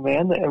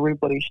boogeyman that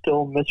everybody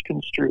still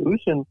misconstrues.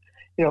 And,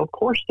 of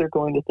course, they're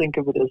going to think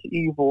of it as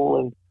evil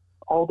and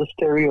all the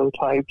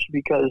stereotypes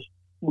because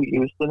we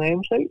use the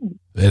name Satan.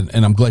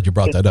 And I'm glad you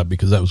brought that up,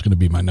 because that was going to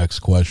be my next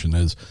question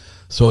is,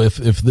 so if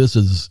this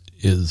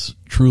is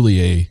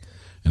truly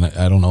and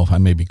I don't know if I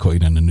may be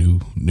coining a new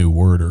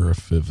word or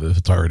if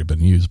it's already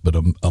been used, but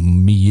a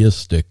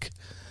meistic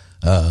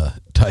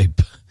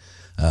type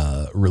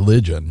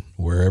religion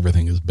where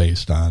everything is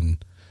based on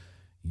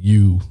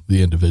you,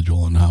 the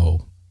individual, and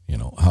how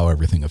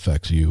everything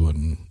affects you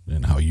and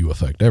how you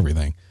affect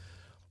everything.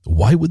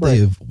 Why would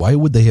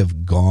they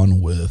have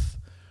gone with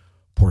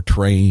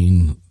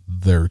portraying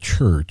their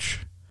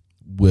church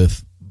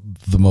with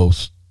the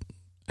most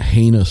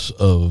heinous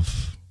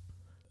of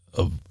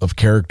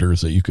characters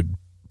that you could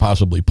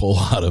possibly pull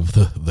out of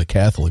the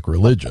Catholic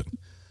religion?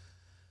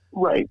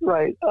 Right.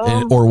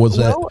 Or was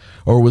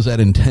that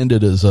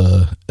intended as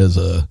an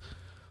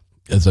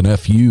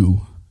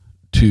FU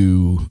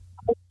to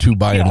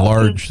by and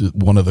large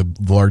one of the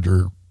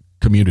larger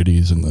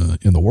communities in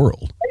the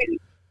world?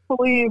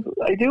 I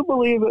do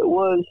believe it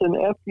was an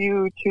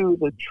FU to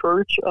the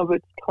church of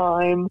its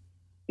time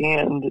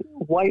and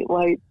white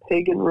light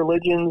pagan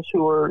religions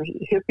who are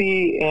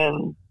hippie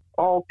and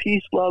all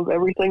peace, love,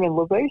 everything. And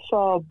LaVey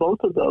saw both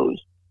of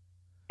those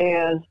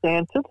as the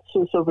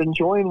antithesis of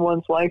enjoying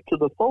one's life to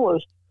the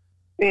fullest.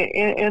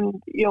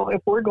 And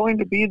if we're going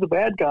to be the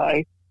bad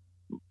guy,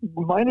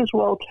 might as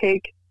well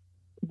take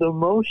the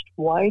most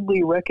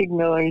widely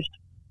recognized,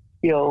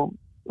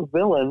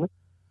 villain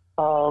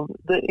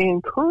that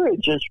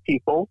encourages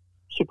people,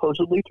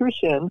 supposedly through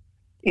sin,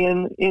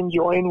 in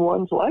enjoying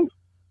one's life.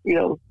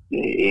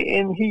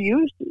 And he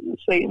used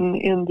Satan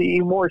in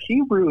the more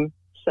Hebrew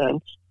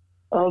sense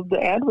of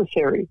the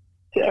adversary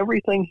to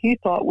everything he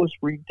thought was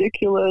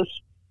ridiculous,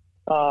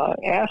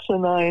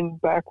 asinine,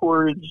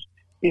 backwards.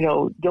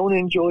 Don't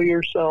enjoy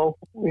yourself.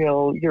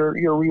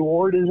 Your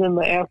reward is in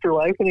the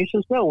afterlife. And he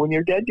says, no, when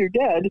you're dead, you're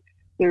dead.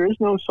 There is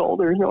no soul.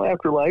 There is no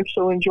afterlife.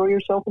 So enjoy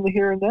yourself in the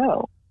here and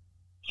now.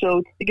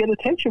 So to get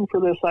attention for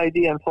this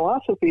idea and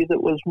philosophy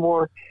that was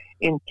more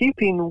in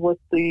keeping with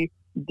the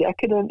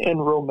decadent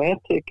and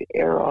romantic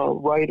era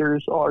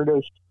writers,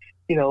 artists,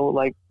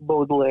 like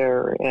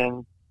Baudelaire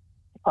and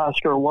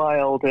Oscar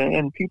Wilde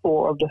and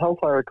people of the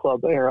Hellfire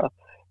Club era,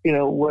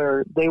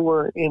 where they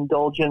were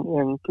indulgent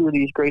and through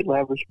these great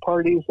lavish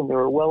parties and they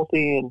were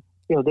wealthy and,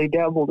 they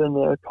dabbled in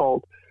the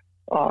occult.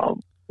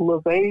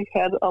 LaVey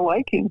had a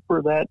liking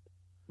for that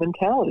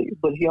mentality,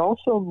 but he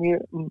also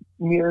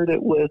mirrored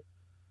it with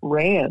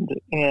Rand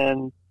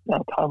and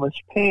Thomas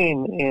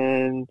Paine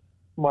and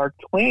Mark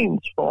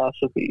Twain's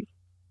philosophies.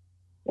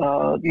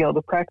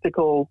 The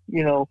practical,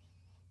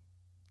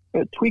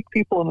 tweak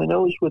people in the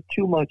nose with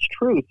too much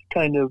truth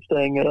kind of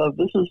thing.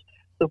 This is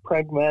the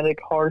pragmatic,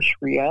 harsh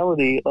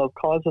reality of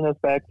cause and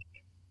effect,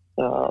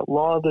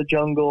 law of the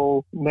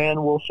jungle,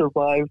 man will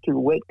survive through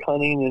wit,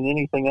 cunning, and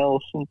anything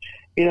else. And,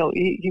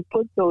 he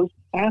put those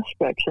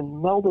aspects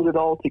and melded it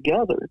all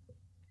together.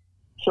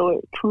 So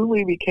it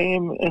truly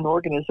became an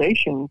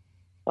organization,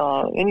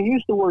 and he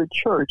used the word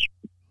church,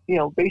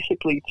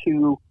 basically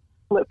to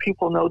let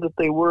people know that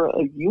they were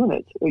a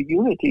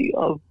unity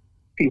of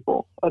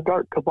people, a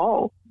dark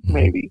cabal,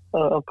 maybe,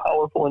 of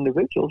powerful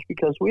individuals,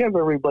 because we have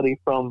everybody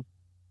from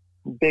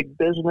big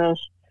business,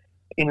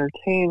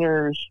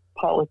 entertainers,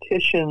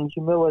 politicians,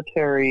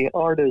 military,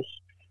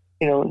 artists,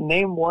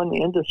 name one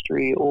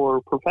industry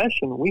or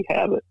profession, we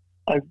have it.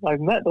 I've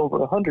met over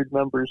 100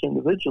 members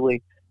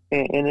individually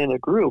and in a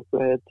group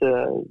at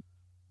the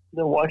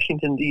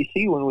Washington,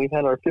 D.C. when we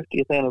had our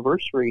 50th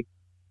anniversary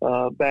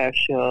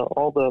bash.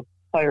 All the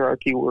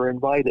hierarchy were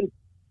invited.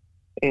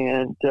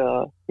 And,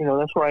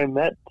 that's where I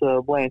met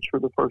Blanche for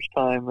the first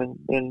time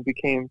and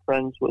became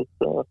friends with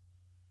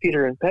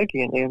Peter and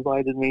Peggy, and they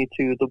invited me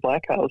to the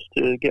Black House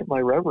to get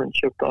my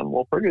reverendship on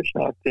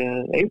Walpurgisnacht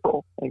in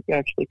April,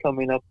 actually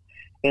coming up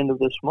end of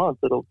this month.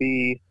 It'll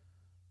be,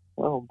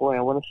 I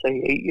want to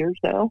say 8 years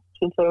now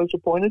since I was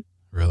appointed.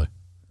 Really?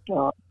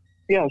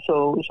 Yeah,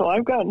 so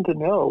I've gotten to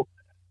know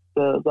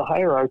the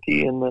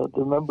hierarchy and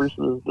the members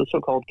of the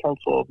so-called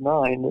Council of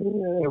Nine,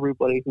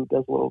 everybody who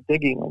does a little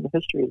digging on the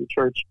history of the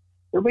church.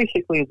 They're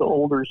basically the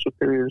older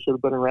superiors that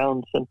have been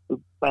around since the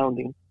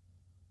founding.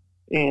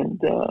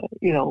 And,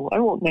 I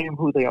won't name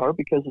who they are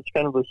because it's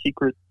kind of a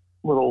secret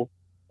little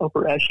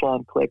upper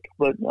echelon clique,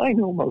 but I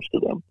know most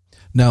of them.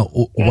 Now,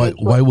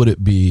 why would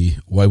it be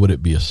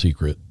a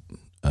secret?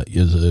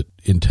 Is it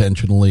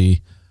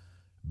intentionally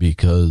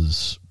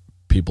because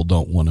people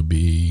don't want to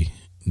be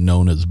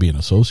known as being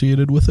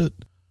associated with it?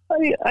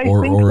 I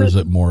or think is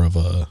it more of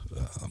a...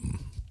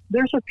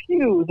 There's a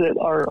few that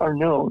are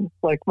known,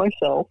 like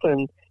myself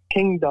and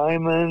King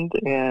Diamond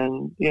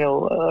and,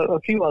 a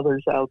few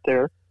others out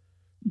there.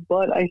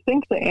 But I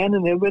think the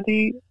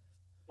anonymity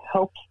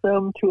helps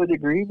them to a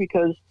degree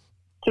because,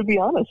 to be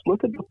honest,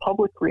 look at the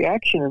public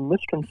reaction and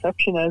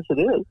misconception as it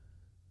is.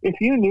 If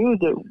you knew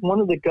that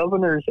one of the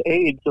governor's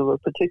aides of a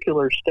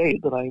particular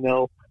state that I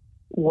know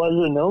was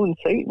a known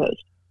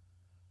Satanist,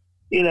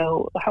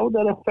 how would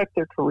that affect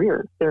their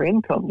career, their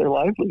income, their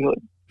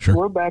livelihood? Sure.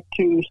 We're back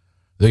to...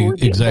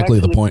 Exactly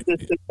the point.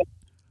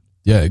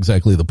 Yeah,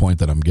 exactly the point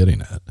that I'm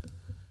getting at.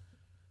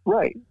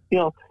 Right.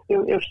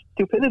 If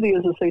stupidity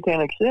is a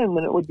satanic sin,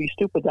 then it would be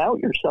stupid to out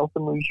yourself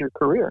and lose your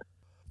career.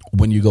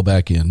 When you go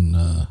back in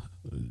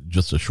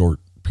just a short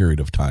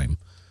period of time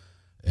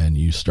and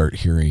you start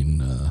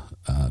hearing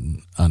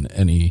on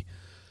any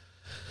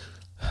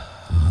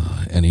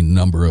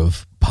number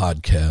of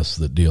podcasts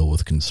that deal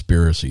with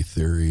conspiracy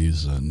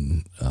theories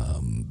and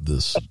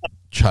this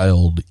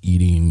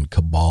child-eating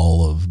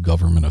cabal of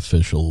government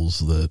officials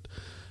that,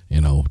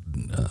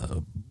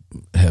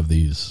 have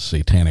these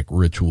satanic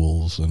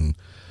rituals, and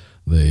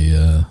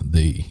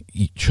they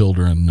eat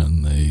children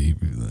and they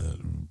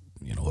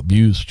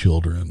abuse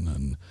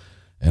children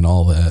and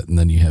all that, and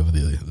then you have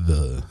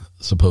the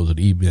supposed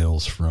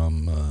emails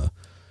from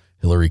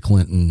Hillary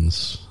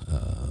Clinton's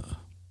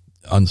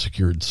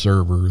unsecured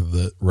server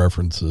that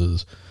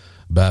references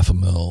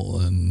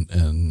Baphomet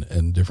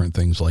and different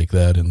things like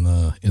that in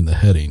the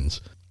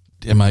headings.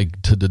 Am I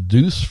to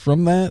deduce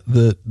from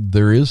that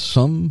there is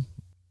some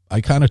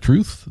kind of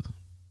truth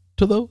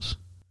to those?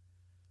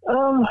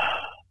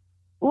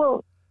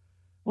 Well,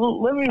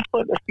 let me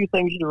put a few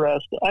things to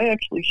rest. I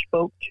actually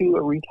spoke to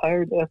a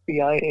retired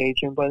FBI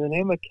agent by the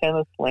name of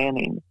Kenneth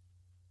Lanning,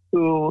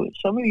 who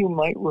some of you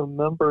might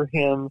remember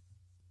him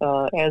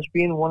as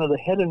being one of the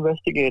head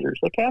investigators,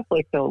 a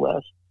Catholic no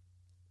less,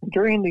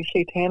 during the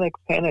satanic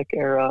panic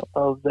era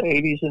of the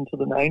 80s into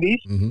the 90s,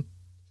 mm-hmm.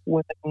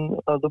 when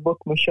the book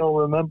Michelle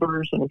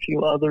Remembers and a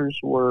few others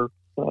were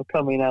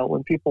coming out,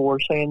 when people were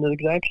saying the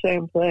exact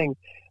same thing,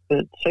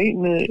 that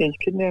Satan is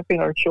kidnapping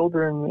our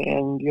children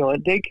and,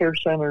 at daycare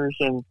centers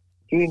and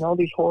doing all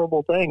these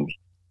horrible things.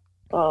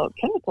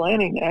 Kenneth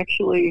Lanning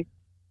actually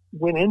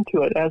went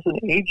into it as an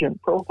agent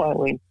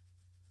profiling,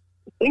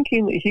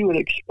 thinking that he would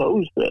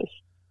expose this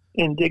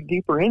and dig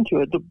deeper into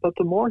it. But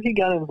the more he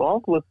got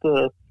involved with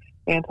the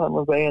Anton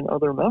LaVey and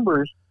other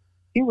members,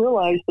 he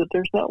realized that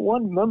there's not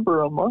one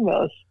member among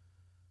us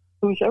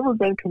who's ever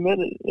been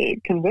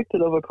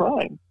convicted of a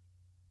crime.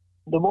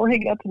 The more he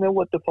got to know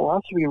what the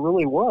philosophy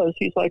really was,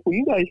 he's like, well,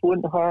 you guys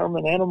wouldn't harm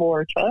an animal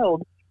or a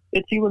child.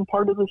 It's even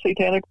part of the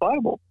Satanic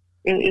Bible.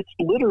 It's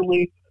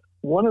literally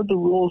one of the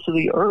rules of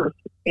the earth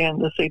and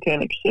the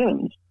satanic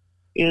sins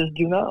is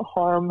do not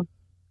harm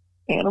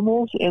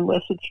animals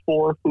unless it's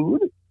for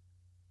food,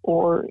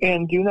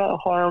 and do not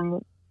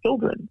harm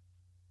children.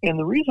 And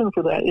the reason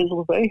for that is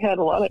LaVey had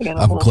a lot of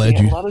animals.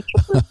 A lot of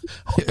children.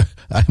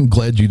 I'm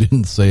glad you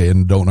didn't say,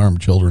 and don't harm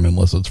children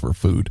unless it's for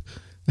food.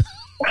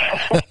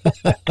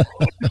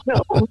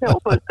 No,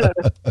 but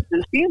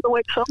seeing the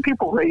way some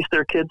people raise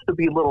their kids to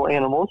be little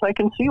animals, I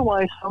can see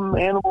why some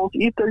animals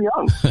eat their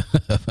young.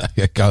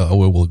 I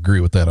will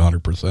agree with that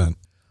 100%.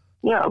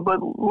 Yeah,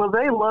 but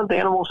LaVey loved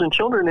animals and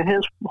children, and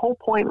his whole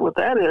point with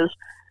that is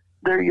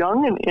they're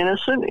young and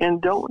innocent and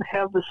don't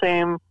have the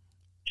same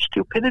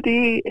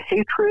stupidity,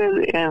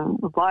 hatred, and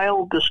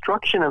vile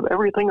destruction of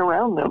everything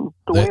around them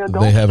the way adults do.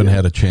 They haven't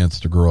had a chance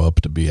to grow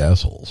up to be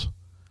assholes.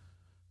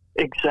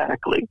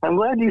 Exactly. I'm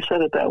glad you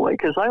said it that way,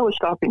 because I was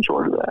stopping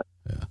short of that.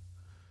 Yeah,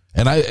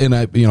 and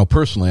I,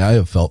 personally, I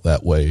have felt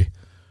that way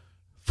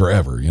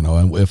forever. And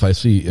if I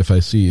see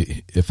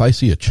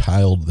a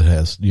child that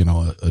has,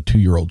 a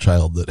 2-year-old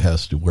child that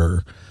has to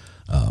wear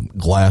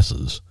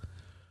glasses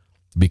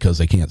because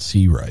they can't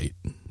see right,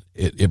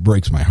 it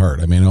breaks my heart.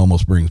 I mean, it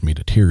almost brings me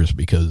to tears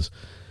because,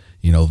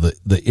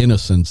 the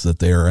innocence that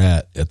they are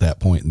at that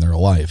point in their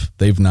life,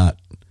 they've not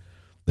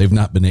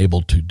been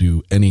able to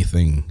do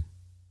anything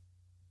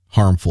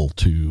harmful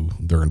to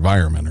their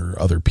environment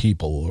or other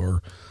people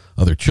or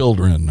other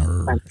children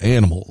or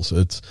animals.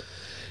 It's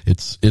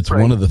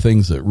right. One of the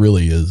things that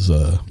really is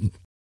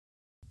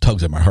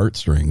tugs at my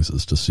heartstrings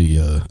is to see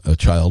a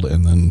child,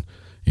 and then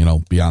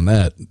beyond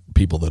that,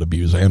 people that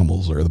abuse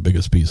animals are the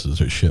biggest pieces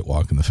of shit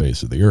walking the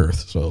face of the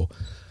earth. So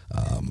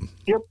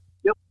yep.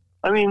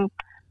 I mean,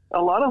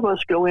 a lot of us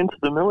go into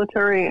the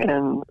military,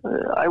 and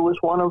I was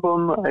one of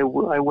them.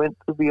 I went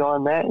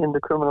beyond that into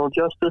criminal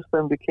justice,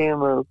 then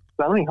became a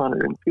bounty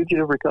hunter in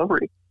fugitive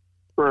recovery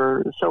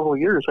for several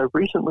years. I've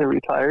recently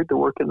retired to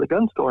work in the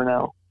gun store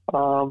now,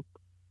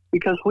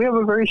 because we have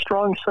a very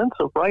strong sense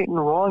of right and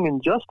wrong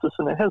and justice,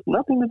 and it has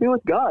nothing to do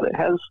with God. It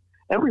has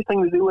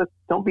everything to do with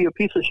don't be a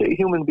piece of shit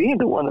human being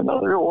to one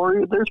another,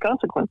 or there's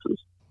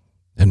consequences.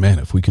 And man,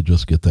 if we could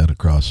just get that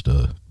across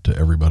to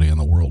everybody in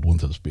the world,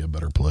 wouldn't this be a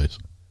better place?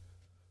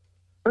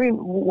 I mean,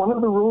 one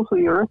of the rules of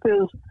the earth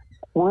is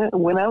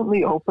when out in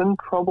the open,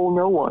 trouble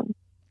no one.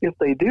 If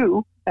they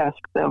do, ask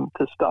them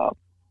to stop.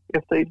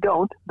 If they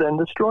don't, then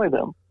destroy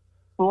them.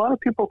 A lot of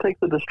people take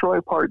the destroy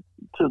part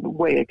to the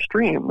way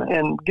extreme,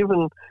 and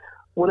given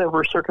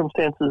whatever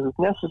circumstances is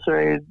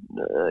necessary,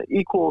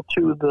 equal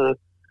to the,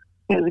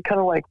 kind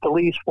of like the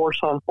least force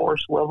on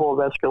force level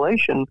of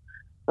escalation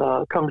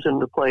comes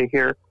into play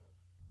here.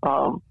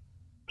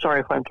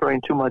 Sorry if I'm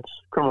throwing too much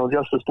criminal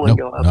justice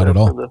lingo out there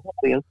for the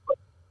audience.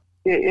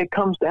 It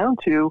comes down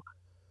to,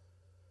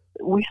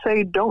 we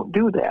say don't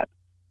do that.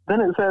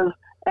 Then it says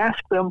ask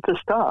them to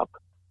stop.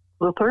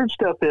 The third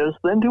step is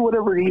then do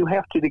whatever you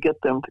have to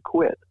get them to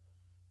quit.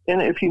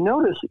 And if you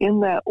notice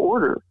in that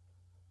order,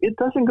 it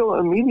doesn't go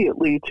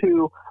immediately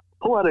to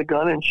pull out a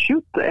gun and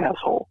shoot the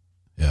asshole.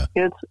 Yeah.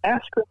 It's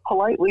ask them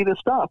politely to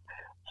stop.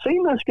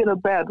 Satanists get a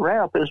bad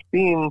rap as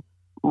being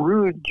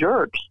rude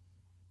jerks.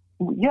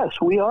 Yes,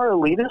 we are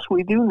elitists.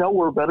 We do know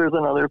we're better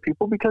than other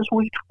people because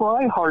we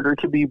try harder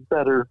to be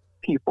better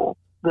people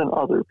than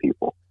other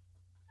people.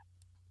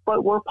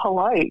 But we're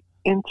polite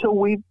until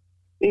we...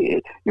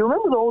 You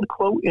remember the old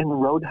quote in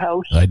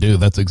Roadhouse? I do.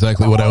 That's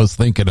exactly what I was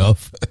thinking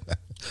of.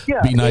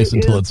 Yeah, be nice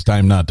until it's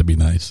time not to be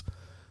nice.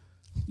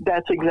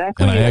 That's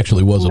exactly And I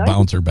actually was a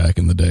bouncer back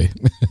in the day.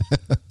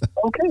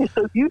 Okay,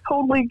 so you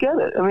totally get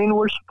it. I mean,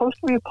 we're supposed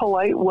to be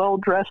polite,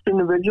 well-dressed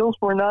individuals.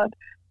 We're not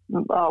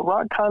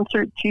rock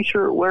concert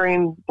T-shirt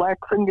wearing, black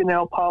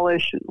fingernail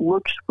polish,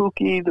 look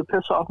spooky to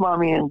piss off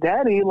mommy and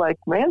daddy like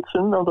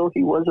Manson, although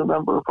he was a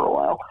member for a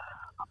while.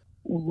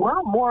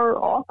 We're more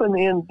often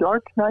in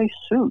dark, nice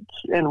suits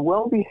and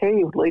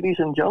well-behaved ladies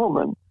and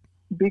gentlemen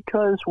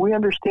because we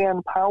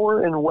understand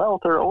power and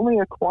wealth are only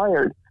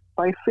acquired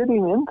by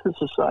fitting into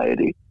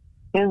society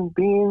and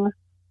being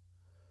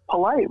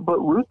polite but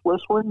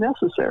ruthless when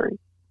necessary.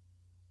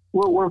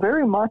 We're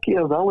very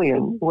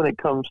Machiavellian when it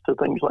comes to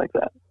things like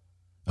that.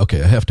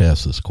 Okay, I have to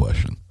ask this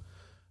question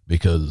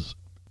because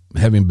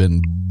having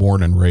been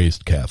born and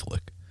raised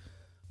Catholic,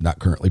 not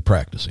currently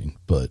practicing,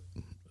 but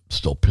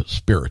still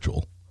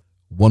spiritual,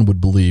 one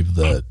would believe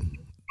that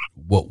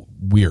what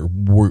we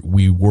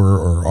were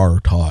or are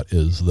taught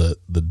is that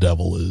the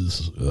devil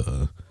is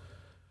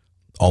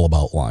all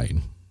about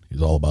lying.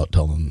 He's all about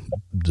telling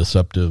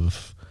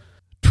deceptive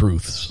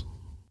truths.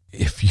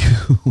 If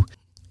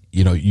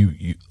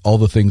you all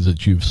the things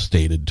that you've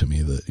stated to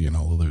me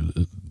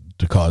that,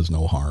 to cause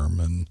no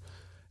harm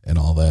and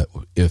all that,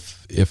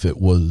 if it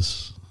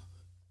was,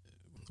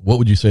 what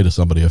would you say to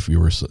somebody if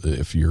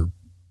you're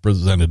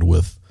presented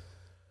with,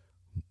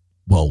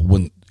 well,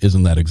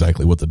 isn't that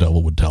exactly what the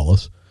devil would tell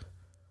us?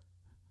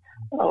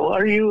 Oh,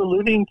 are you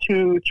alluding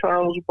to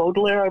Charles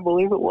Baudelaire, I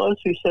believe it was,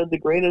 who said the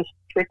greatest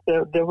trick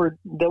the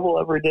devil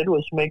ever did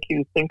was make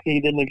you think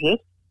he didn't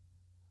exist?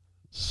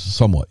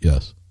 Somewhat,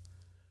 yes.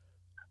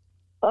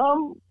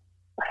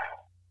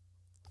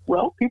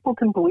 Well, people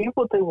can believe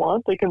what they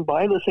want. They can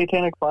buy the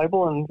Satanic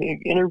Bible and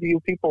interview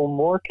people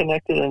more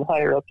connected and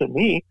higher up than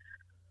me.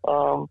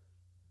 But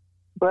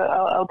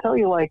I'll tell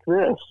you like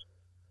this.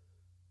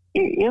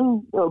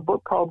 In a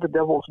book called The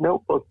Devil's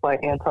Notebook by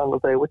Anton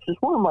LaVey, which is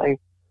one of my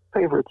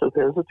favorites of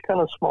his, it's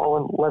kind of small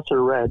and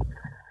lesser read,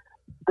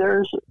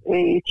 there's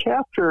a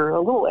chapter,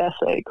 a little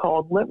essay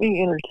called Let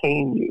Me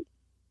Entertain You.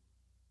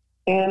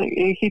 And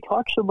he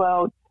talks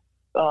about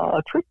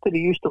a trick that he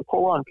used to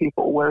pull on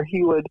people where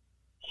he would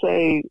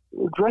say,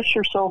 dress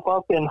yourself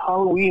up in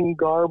Halloween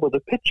garb with a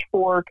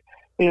pitchfork,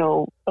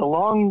 a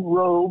long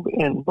robe,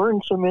 and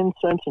burn some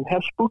incense and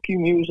have spooky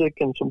music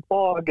and some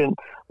fog, and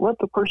let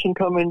the person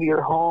come into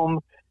your home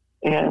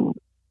and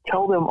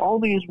tell them all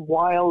these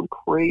wild,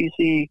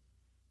 crazy,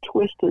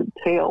 twisted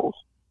tales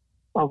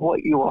of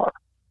what you are.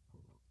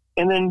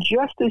 And then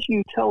just as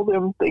you tell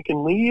them they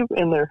can leave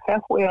and they're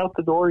halfway out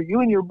the door, you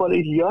and your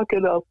buddies yuck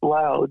it up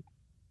loud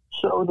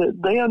so that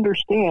they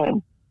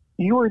understand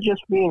you were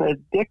just being a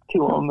dick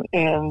to them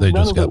and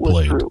none of it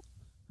was true.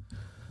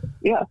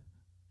 Yeah.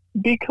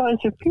 Because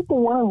if people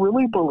want to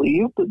really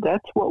believe that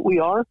that's what we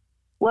are,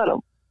 let them.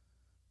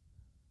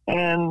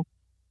 And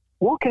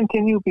we'll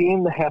continue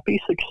being the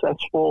happy,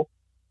 successful,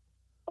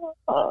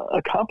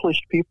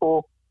 accomplished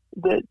people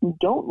that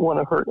don't want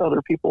to hurt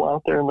other people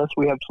out there unless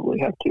we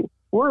absolutely have to.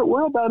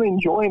 We're about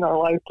enjoying our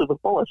life to the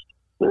fullest.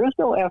 There is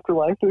no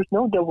afterlife. There's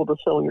no devil to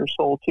sell your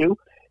soul to.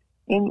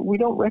 And we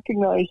don't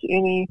recognize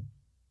any,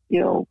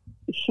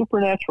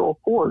 supernatural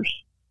force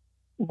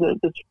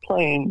that's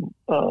playing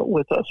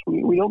with us.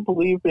 We don't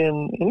believe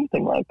in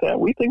anything like that.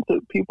 We think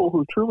that people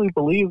who truly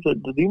believe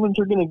that the demons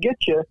are going to get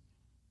you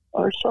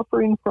are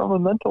suffering from a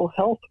mental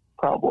health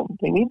problem.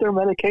 They need their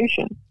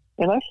medication.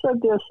 And I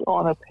said this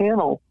on a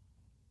panel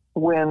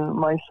when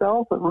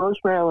myself and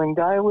Rosemary Ellen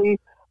Guiley,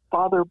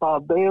 Father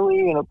Bob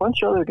Bailey, and a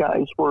bunch of other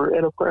guys were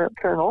at a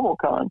paranormal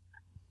con.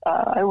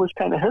 I was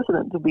kind of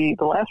hesitant to be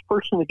the last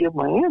person to give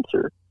my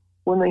answer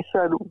when they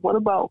said, what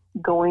about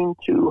going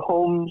to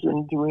homes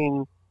and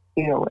doing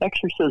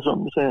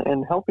exorcisms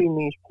and helping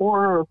these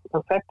poor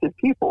affected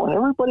people. And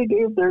everybody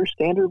gave their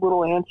standard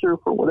little answer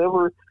for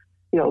whatever,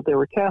 they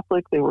were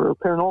Catholic, they were a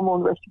paranormal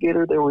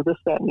investigator, they were this,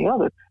 that, and the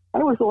other. I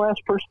was the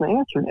last person to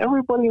answer, and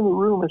everybody in the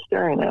room is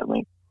staring at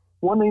me,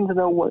 wanting to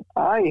know what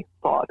I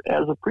thought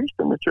as a priest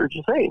in the Church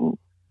of Satan.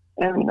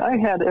 I mean, I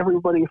had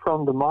everybody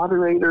from the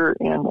moderator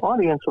and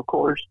audience, of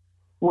course,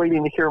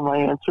 waiting to hear my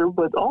answer,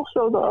 but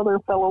also the other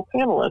fellow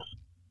panelists.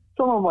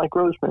 Someone like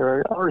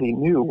Rosemary already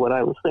knew what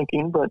I was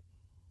thinking, but,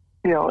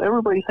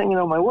 everybody's hanging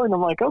on my word, and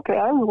I'm like, okay,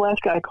 I was the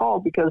last guy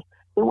called because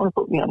they want to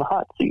put me on the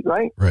hot seat,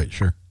 right? Right,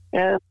 sure.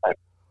 And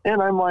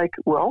I'm like,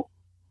 well,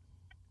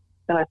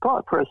 and I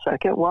thought for a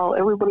second while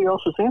everybody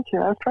else was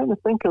answering, I was trying to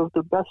think of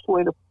the best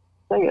way to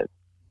say it.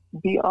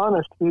 Be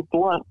honest, be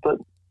blunt, but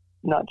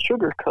not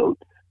sugarcoat.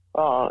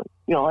 I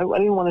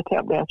didn't want to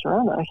tap dance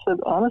around it. I said,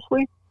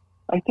 honestly,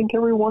 I think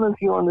every one of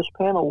you on this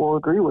panel will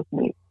agree with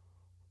me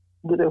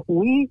that if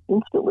we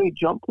instantly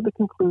jump to the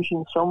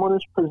conclusion someone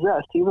is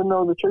possessed, even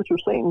though the Church of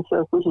Satan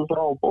says this is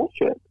all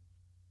bullshit,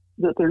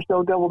 that there's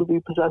no devil to be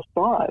possessed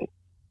by,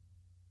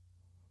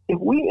 if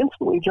we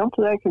instantly jump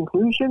to that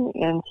conclusion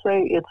and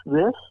say it's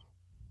this,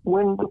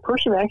 when the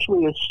person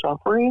actually is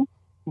suffering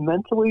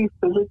mentally,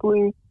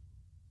 physically,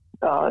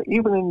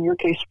 even in your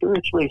case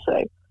spiritually,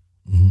 say,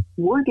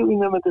 we're doing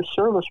them a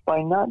disservice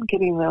by not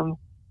getting them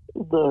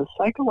the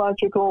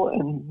psychological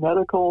and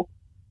medical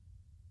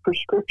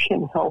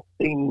prescription help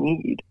they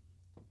need.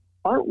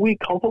 Aren't we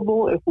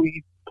culpable if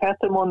we pat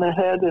them on the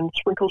head and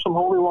sprinkle some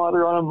holy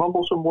water on them,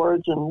 mumble some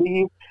words and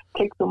leave,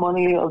 take the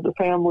money of the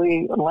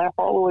family and laugh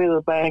all the way to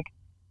the bank,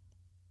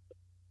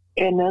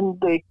 and then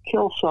they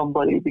kill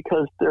somebody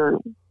because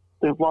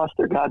they've lost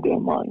their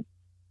goddamn mind?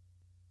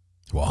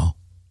 Wow.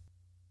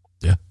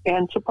 Yeah.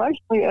 And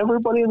surprisingly,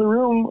 everybody in the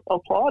room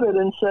applauded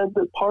and said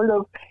that part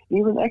of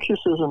even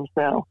exorcisms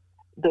now,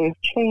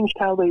 they've changed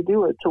how they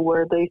do it to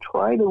where they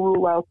try to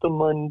rule out the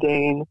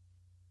mundane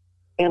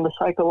and the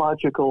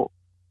psychological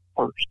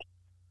first.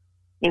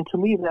 And to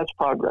me, that's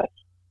progress.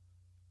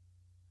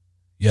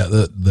 Yeah,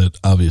 that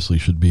obviously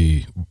should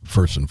be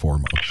first and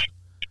foremost.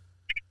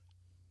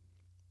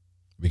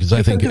 Because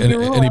I think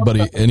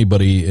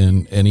anybody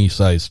in any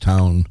size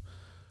town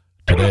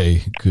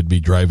today could be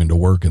driving to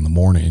work in the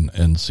morning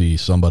and see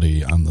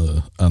somebody on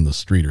the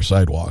street or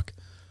sidewalk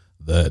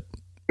that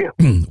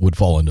would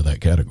fall into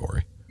that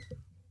category.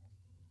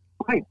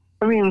 Right.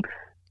 I mean,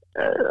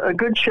 a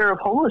good share of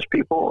homeless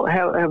people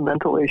have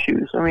mental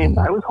issues. I mean,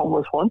 I was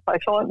homeless once. I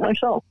saw it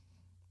myself.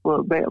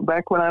 Well,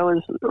 back when I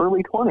was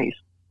early 20s,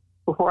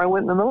 before I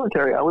went in the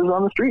military, I was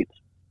on the streets,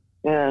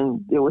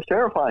 and it was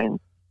terrifying.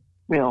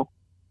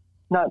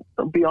 Not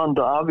beyond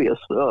the obvious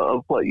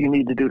of what you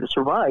need to do to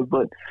survive,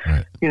 but,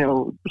 right.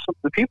 Some of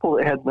the people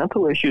that had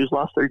mental issues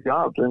lost their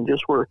jobs and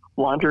just were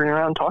wandering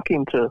around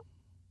talking to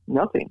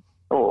nothing,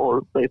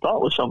 or they thought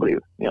was somebody,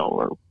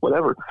 or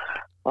whatever.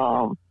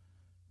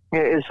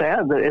 It's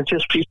sad that it's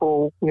just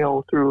people,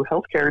 through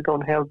healthcare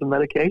don't have the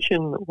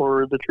medication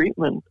or the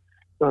treatment.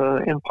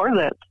 And part of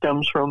that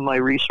stems from my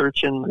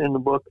research in the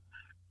book,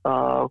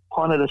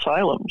 Haunted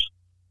Asylums.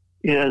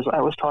 Is I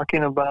was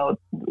talking about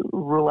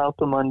rule out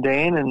the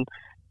mundane and,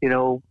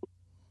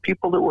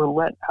 people that were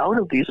let out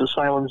of these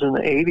asylums in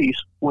the 80s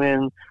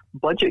when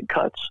budget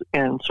cuts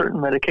and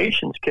certain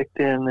medications kicked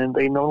in and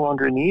they no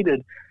longer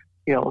needed,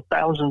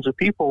 thousands of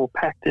people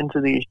packed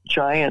into these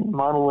giant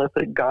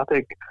monolithic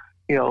Gothic,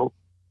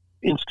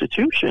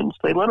 institutions.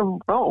 They let them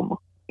roam.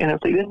 And if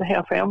they didn't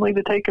have family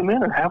to take them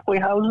in, or halfway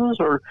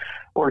houses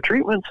or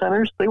treatment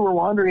centers, they were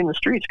wandering the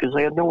streets because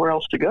they had nowhere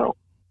else to go.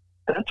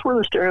 That's where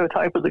the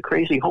stereotype of the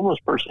crazy homeless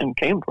person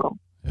came from.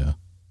 Yeah.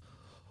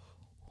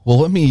 Well,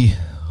 let me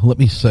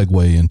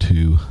segue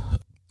into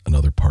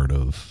another part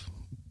of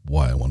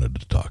why I wanted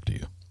to talk to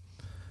you.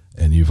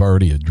 And you've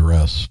already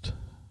addressed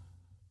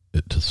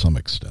it to some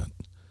extent.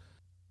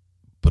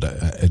 But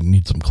I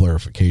need some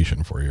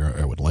clarification for you.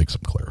 I would like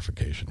some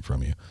clarification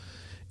from you.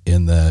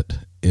 In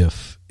that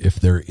if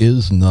there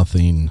is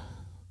nothing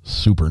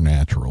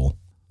supernatural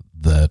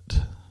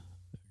that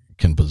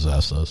can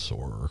possess us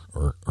or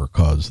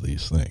cause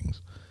these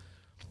things,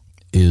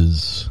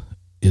 is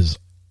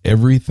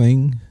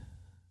everything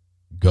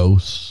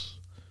ghosts,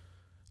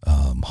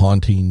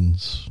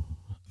 hauntings,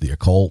 the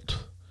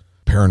occult,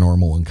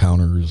 paranormal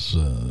encounters,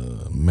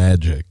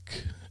 magic,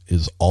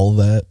 is all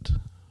that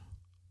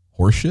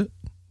horseshit,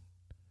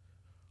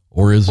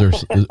 or is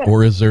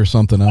there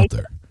something out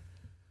there?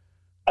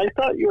 I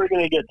thought you were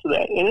going to get to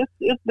that, and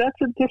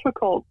that's a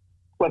difficult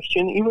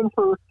question, even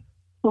for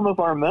some of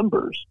our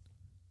members.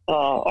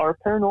 Our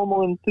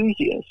paranormal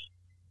enthusiasts,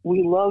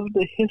 we love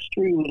the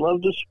history, we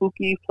love the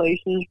spooky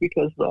places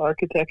because the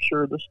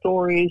architecture, the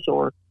stories,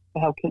 or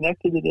how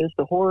connected it is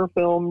to horror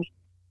films,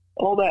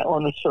 all that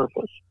on the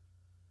surface.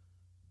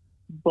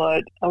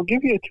 But I'll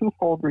give you a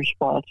twofold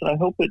response, and I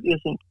hope it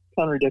isn't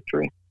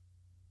contradictory.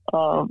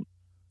 And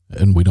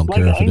we don't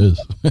care if it is.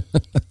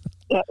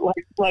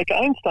 like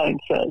Einstein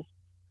says,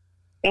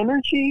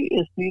 energy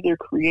is neither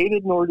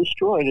created nor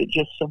destroyed. It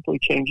just simply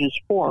changes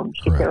forms,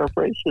 to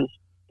paraphrase his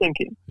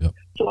thinking. Yep.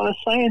 So on a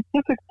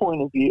scientific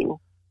point of view,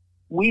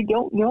 we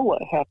don't know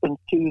what happens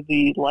to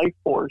the life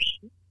force.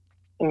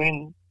 I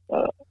mean,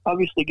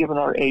 obviously, given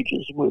our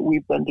ages,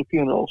 we've been to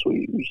funerals.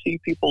 We see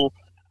people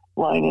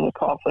lying in a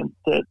coffin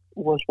that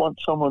was once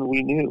someone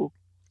we knew.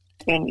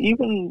 And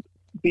even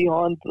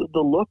beyond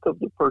the look of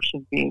the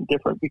person being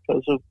different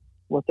because of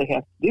what they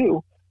have to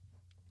do,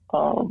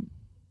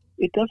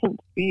 it doesn't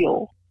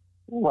feel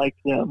like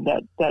them,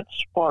 that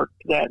spark,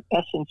 that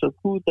essence of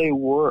who they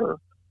were.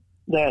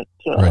 Right,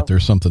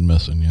 there's something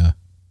missing, yeah.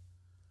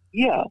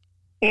 Yeah.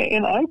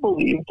 And I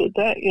believe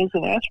that is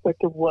an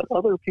aspect of what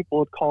other people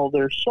would call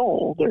their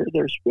soul,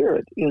 their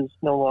spirit is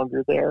no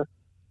longer there.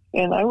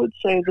 And I would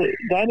say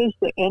that is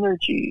the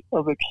energy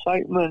of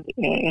excitement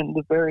and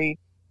the very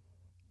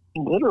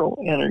literal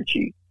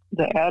energy,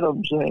 the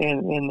atoms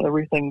and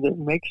everything that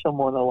makes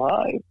someone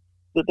alive,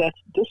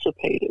 that's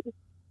dissipated.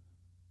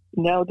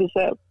 Now, does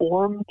that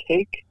form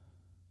take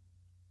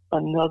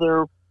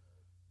another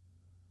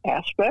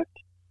aspect?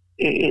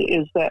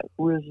 Is that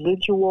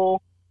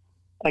residual,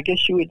 I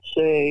guess you would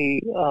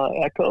say,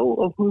 echo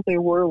of who they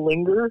were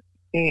linger?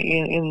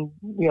 In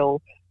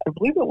I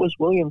believe it was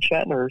William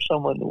Shatner or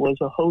someone that was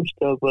a host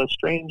of a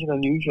Strange and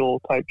Unusual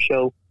type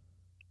show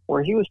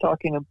where he was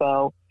talking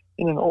about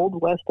in an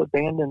Old West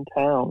abandoned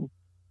town,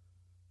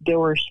 there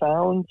were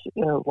sounds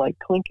like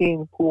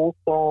clinking pool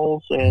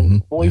balls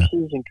and voices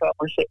and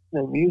conversation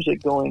and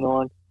music going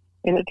on.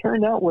 And it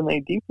turned out when they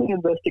deeply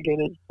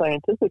investigated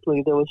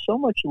scientifically, there was so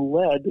much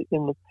lead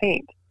in the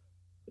paint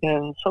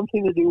and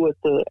something to do with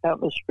the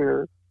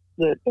atmosphere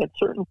that at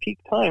certain peak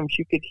times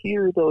you could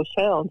hear those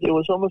sounds. It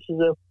was almost as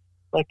if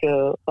like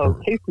a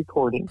tape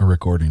recording. A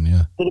recording,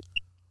 yeah.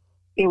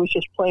 It was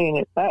just playing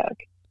it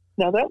back.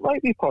 Now that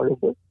might be part of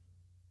it,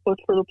 but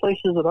for the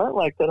places that aren't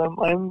like that,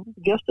 I'm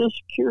just as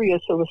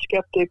curious of a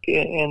skeptic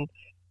and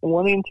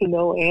wanting to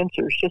know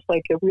answers, just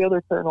like every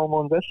other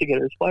paranormal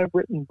investigator. It's why I've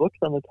written books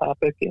on the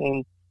topic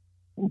and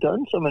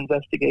done some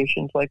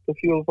investigations like a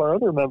few of our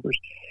other members.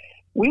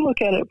 We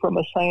look at it from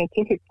a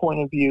scientific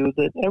point of view,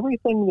 that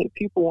everything that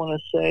people want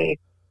to say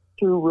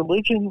through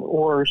religion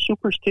or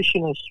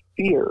superstitious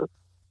fear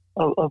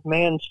of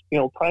man's,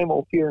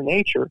 primal fear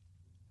nature,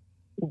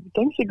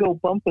 things that go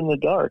bump in the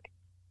dark.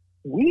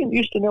 We didn't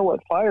used to know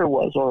what fire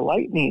was or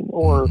lightning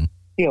or,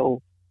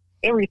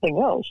 everything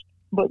else.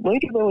 But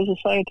later there was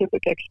a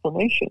scientific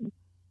explanation.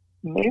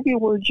 Maybe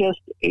we're just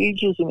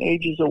ages and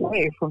ages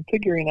away from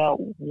figuring out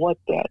what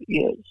that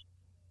is.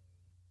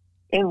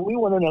 And we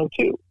want to know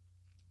too.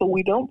 But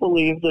we don't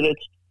believe that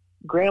it's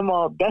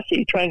Grandma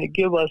Bessie trying to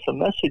give us a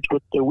message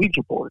with the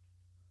Ouija board.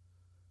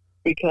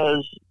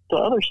 Because the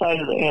other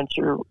side of the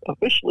answer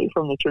officially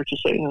from the Church of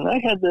Satan, and I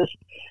had this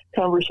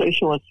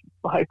conversation with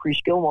High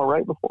Priest Gilmore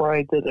right before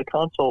I did a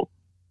consult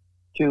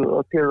to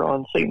appear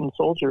on Satan's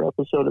Soldier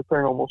episode of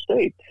Paranormal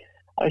State.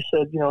 I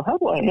said, how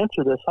do I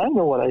answer this? I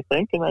know what I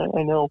think, and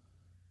I know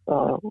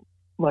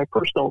my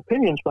personal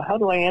opinions, but how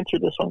do I answer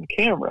this on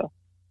camera?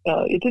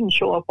 It didn't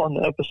show up on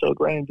the episode.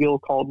 Ryan Veal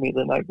called me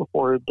the night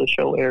before the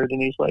show aired,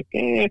 and he's like,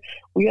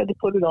 we had to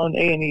put it on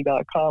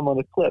ANE.com on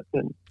a clip,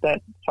 and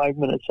that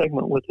 5-minute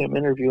segment with him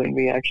interviewing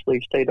me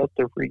actually stayed up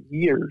there for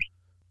years.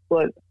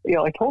 But,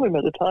 I told him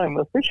at the time,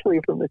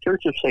 officially from the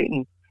Church of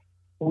Satan,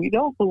 we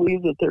don't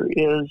believe that there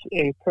is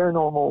a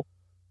paranormal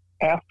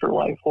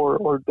afterlife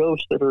or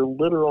ghosts that are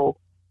literal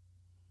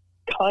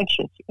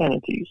conscious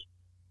entities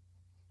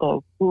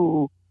of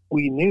who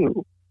we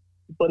knew,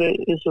 but it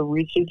is a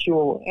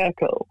residual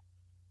echo,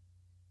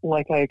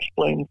 like I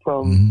explained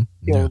from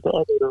the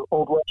other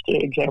Old West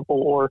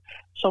example, or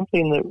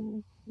something that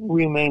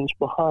remains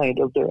behind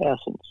of their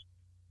essence.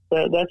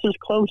 That's as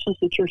close as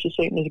the Church of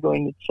Satan is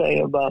going to say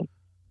about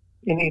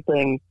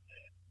anything,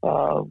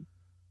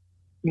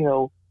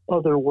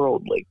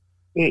 otherworldly.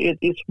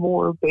 It's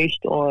more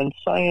based on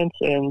science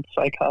and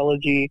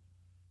psychology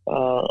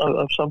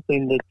of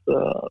something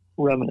that's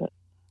remnant.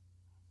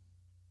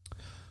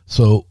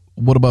 So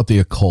what about the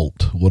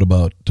occult? What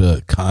about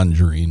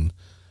conjuring,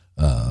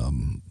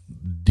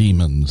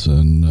 demons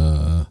and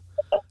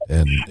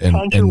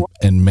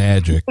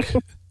magic?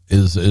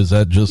 Is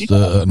that just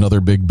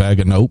another big bag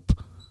of nope?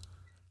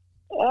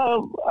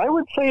 I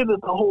would say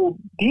that the whole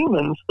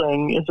demons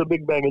thing is a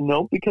big bag of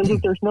nope, because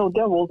if there's no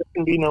devil, there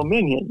can be no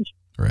minions.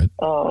 Right.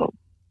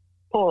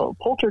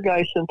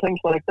 Poltergeist and things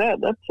like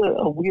that's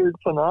a weird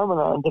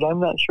phenomenon that I'm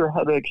not sure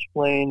how to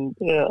explain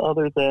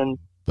other than...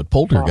 But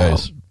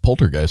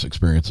poltergeist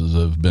experiences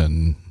have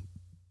been,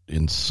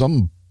 in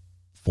some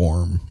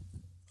form,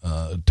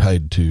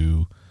 tied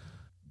to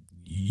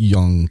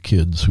young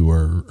kids who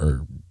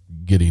are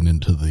getting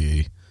into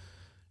the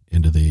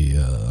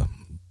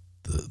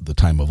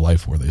time of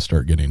life where they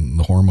start getting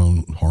the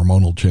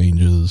hormonal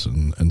changes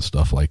and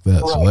stuff like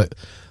that. Right. So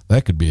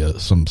that could be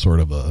some sort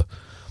of a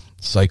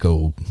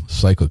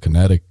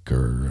psychokinetic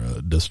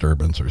or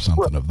disturbance or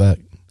something of that.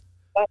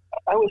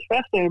 I was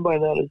fascinated by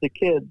that as a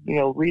kid,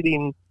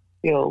 reading,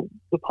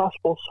 the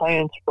possible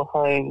science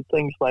behind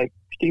things like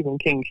Stephen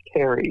King's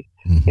Carrie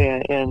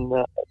and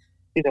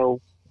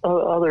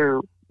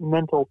other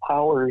mental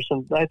powers.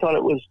 And I thought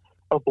it was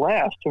a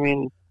blast. I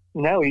mean,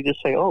 now you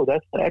just say, oh,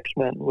 that's the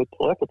X-Men with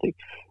telepathy,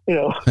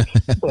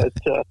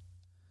 but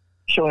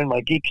showing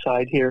my geek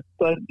side here.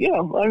 But,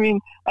 I mean,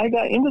 I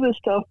got into this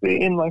stuff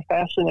in my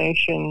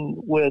fascination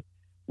with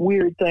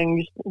weird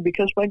things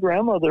because my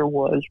grandmother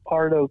was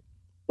part of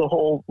the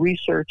whole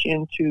research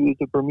into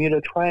the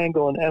Bermuda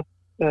Triangle and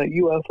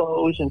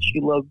UFOs, and she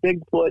loved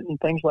Bigfoot and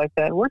things like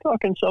that. And we're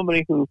talking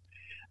somebody who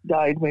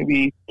died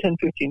maybe 10,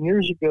 15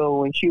 years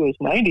ago when she was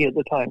 90 at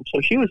the time.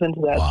 So she was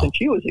into that since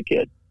she was a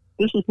kid.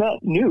 This is not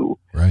new.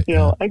 Right.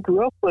 I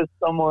grew up with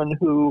someone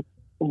who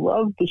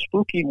loved the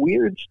spooky,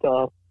 weird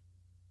stuff.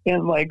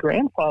 And my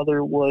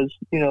grandfather was,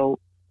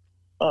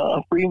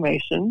 a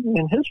Freemason,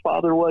 and his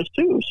father was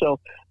too. So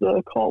the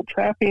occult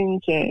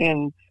trappings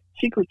and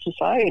secret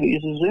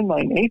societies is in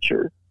my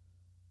nature.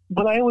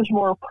 But I was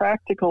more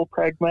practical,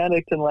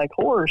 pragmatic than like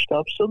horror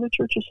stuff. So the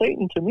Church of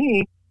Satan, to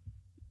me,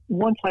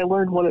 once I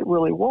learned what it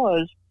really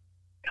was,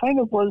 kind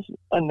of was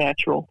a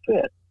natural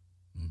fit.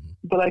 Mm-hmm.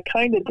 But I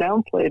kind of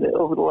downplayed it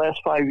over the last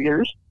 5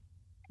 years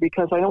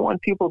because I don't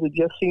want people to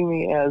just see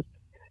me as,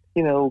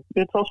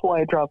 it's also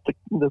why I dropped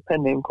the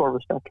pen name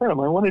Corvus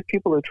Nocturnum. I wanted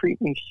people to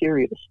treat me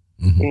serious.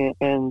 Mm-hmm.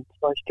 And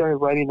so I started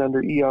writing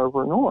under E.R.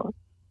 Vernor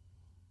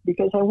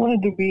because I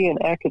wanted to be an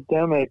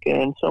academic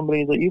and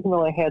somebody that, even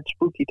though I had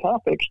spooky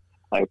topics,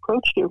 I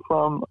approached it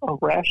from a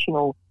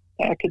rational,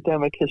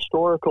 academic,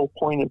 historical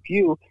point of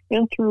view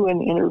and threw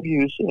in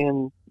interviews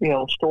and,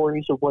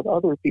 stories of what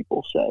other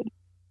people said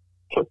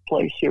took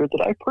place here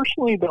that I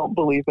personally don't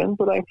believe in,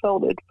 but I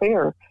felt it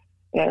fair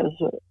as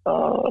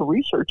a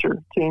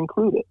researcher to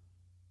include it.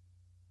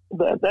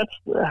 That's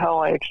how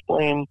I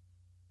explain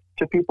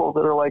to people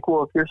that are like,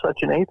 well, if you're such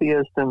an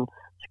atheist and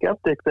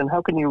skeptic, then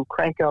how can you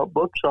crank out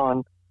books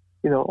on,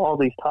 all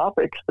these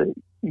topics that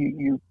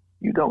you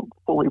don't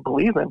fully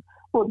believe in?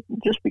 Well,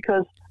 just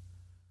because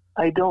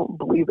I don't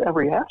believe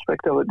every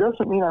aspect of it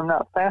doesn't mean I'm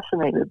not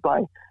fascinated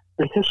by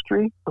the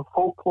history, the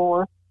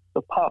folklore,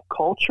 the pop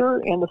culture,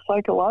 and the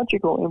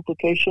psychological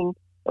implication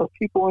of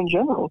people in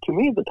general. To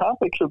me, the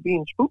topics of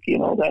being spooky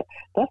and all that,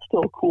 that's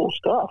still cool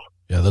stuff.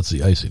 Yeah, that's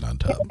the icing on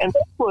top. And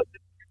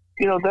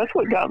that's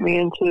what got me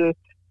into,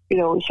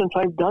 since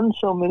I've done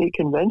so many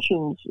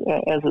conventions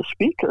as a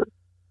speaker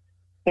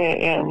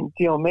and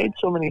made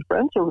so many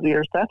friends over the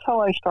years, that's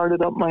how I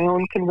started up my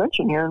own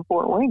convention here in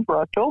Fort Wayne for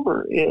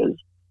October. Is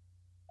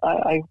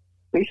I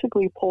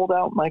basically pulled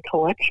out my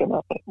collection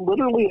of it,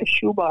 literally a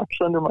shoebox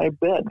under my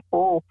bed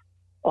full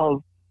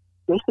of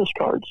business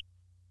cards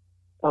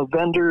of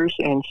vendors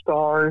and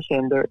stars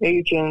and their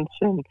agents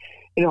and,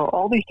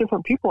 all these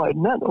different people I'd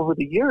met over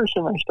the years.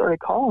 And I started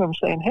calling them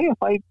saying, hey, if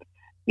I,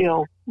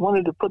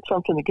 wanted to put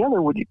something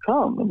together, would you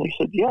come? And they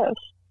said, yes.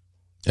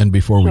 And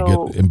before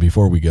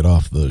we get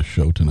off the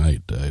show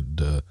tonight,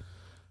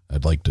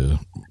 I'd like to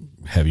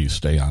have you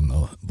stay on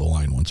the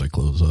line once I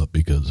close up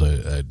because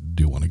I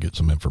do want to get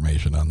some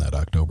information on that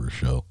October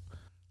show.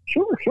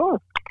 Sure.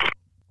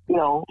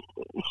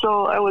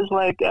 So I was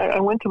like, I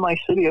went to my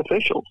city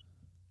officials.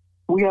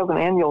 We have an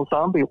annual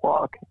zombie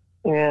walk,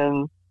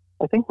 and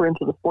I think we're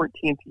into the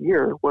 14th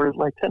year where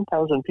like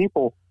 10,000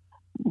 people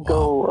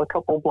go a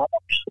couple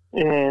blocks,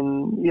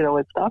 and,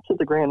 it stops at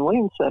the Grand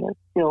Lane Center,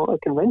 a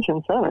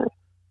convention center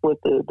with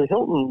the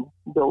Hilton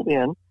built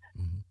in.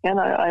 And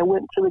I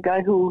went to the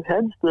guy who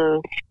heads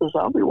the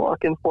zombie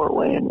walk in Fort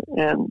Wayne,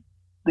 and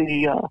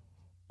the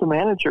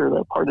manager of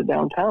that part of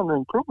downtown, the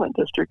improvement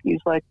district.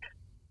 He's like,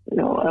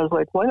 I was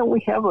like, why don't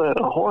we have a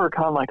horror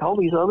con like all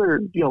these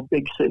other,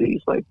 big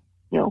cities like,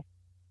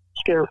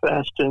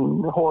 Scarefest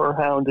and Horror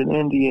Hound and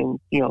Indy and,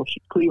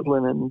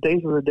 Cleveland and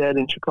Days of the Dead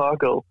in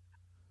Chicago.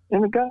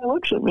 And the guy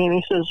looks at me and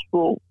he says,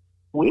 well,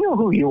 we know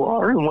who you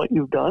are and what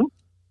you've done.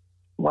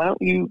 Why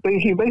don't you,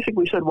 he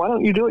basically said, why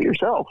don't you do it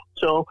yourself?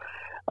 So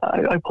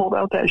I pulled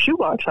out that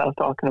shoebox I was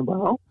talking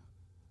about.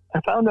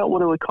 I found out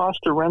what it would cost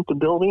to rent the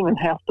building and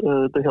half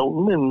the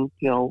Hilton and,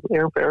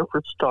 airfare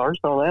for stars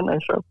and all that. And I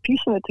started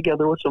piecing it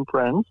together with some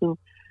friends. And,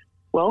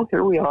 well,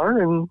 here we are.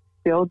 And,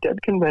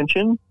 Dead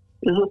Convention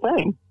is a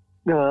thing,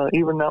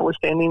 even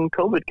notwithstanding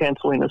COVID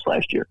canceling this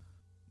last year.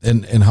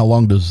 And how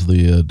long does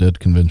the Dead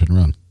Convention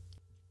run?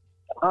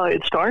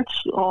 It starts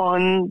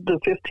on the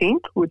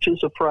 15th, which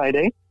is a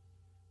Friday.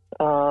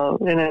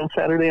 And then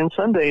Saturday and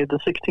Sunday, the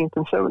 16th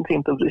and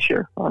 17th of this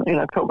year in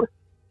October.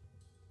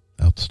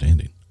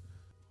 Outstanding.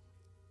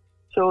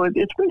 So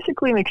it's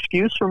basically an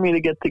excuse for me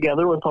to get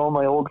together with all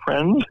my old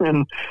friends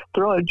and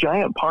throw a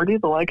giant party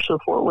the likes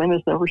of Fort Wayne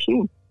has never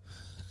seen.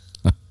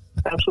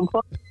 Have some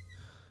fun.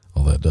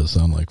 Well, that does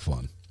sound like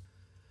fun.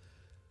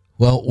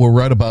 Well, we're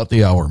right about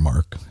the hour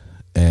mark,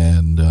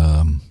 and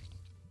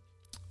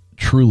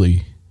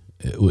truly,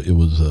 it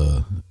was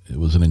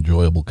an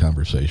enjoyable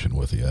conversation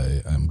with you.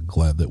 I'm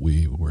glad that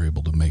we were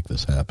able to make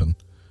this happen.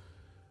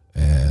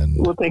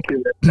 And well, thank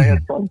you. I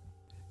had fun.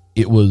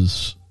 It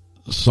was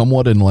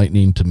somewhat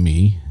enlightening to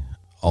me,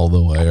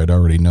 although I had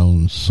already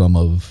known some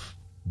of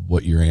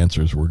what your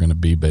answers were going to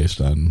be based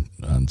on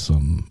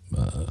some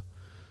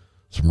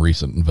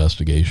recent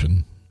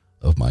investigation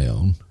of my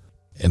own.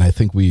 And I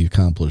think we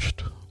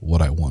accomplished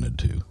what I wanted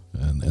to.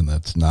 And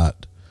that's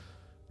not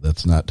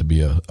That's not to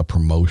be a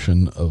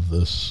promotion of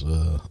this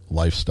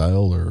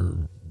lifestyle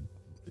or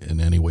in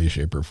any way,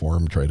 shape, or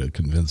form try to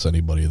convince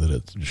anybody that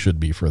it should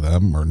be for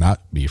them or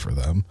not be for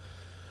them.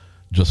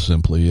 Just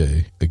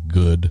simply a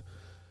good,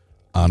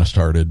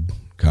 honest-hearted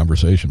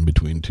conversation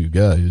between two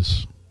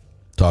guys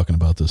talking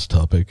about this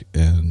topic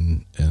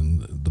and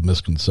the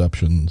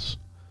misconceptions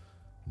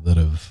that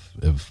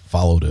have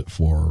followed it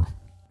for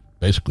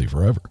basically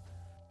forever.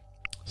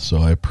 So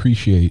I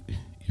appreciate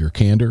your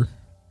candor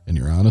and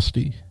your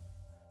honesty.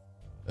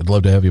 I'd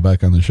love to have you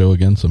back on the show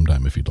again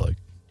sometime if you'd like.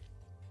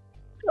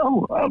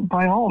 Oh,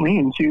 by all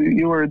means.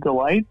 You were a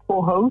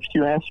delightful host.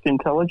 You asked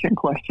intelligent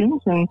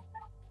questions, and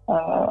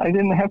I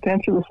didn't have to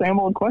answer the same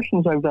old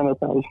questions I've done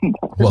 1,000 times.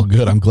 Well,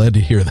 good. I'm glad to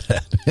hear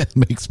that. It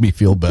makes me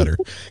feel better,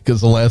 because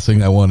the last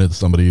thing I wanted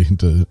somebody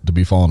to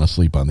be falling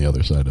asleep on the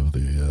other side of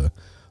the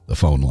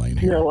phone line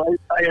here. Yeah, well,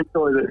 I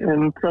enjoyed it,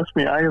 and trust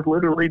me, I have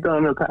literally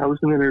done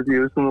 1,000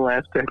 interviews in the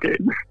last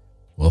decade.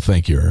 Well,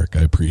 thank you, Eric.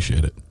 I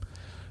appreciate it,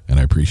 and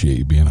I appreciate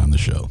you being on the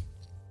show.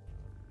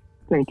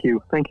 Thank you,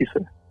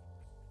 sir.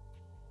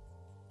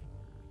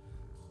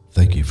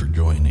 Thank you for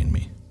joining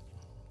me.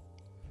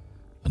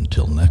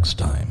 Until next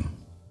time,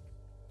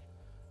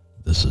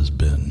 this has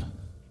been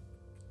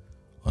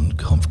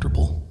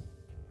Uncomfortable.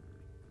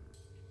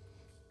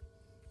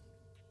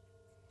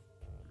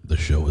 The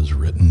show is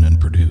written and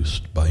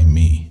produced by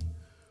me,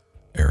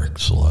 Eric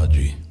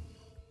Szilagyi.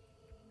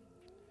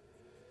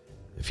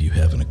 If you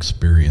have an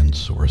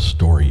experience or a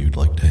story you'd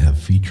like to have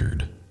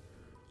featured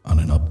on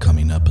an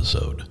upcoming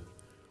episode,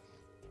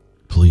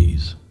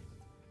 please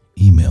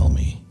email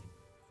me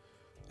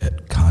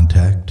at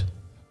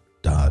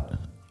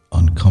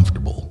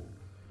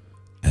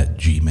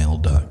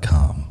contact.uncomfortable@gmail.com.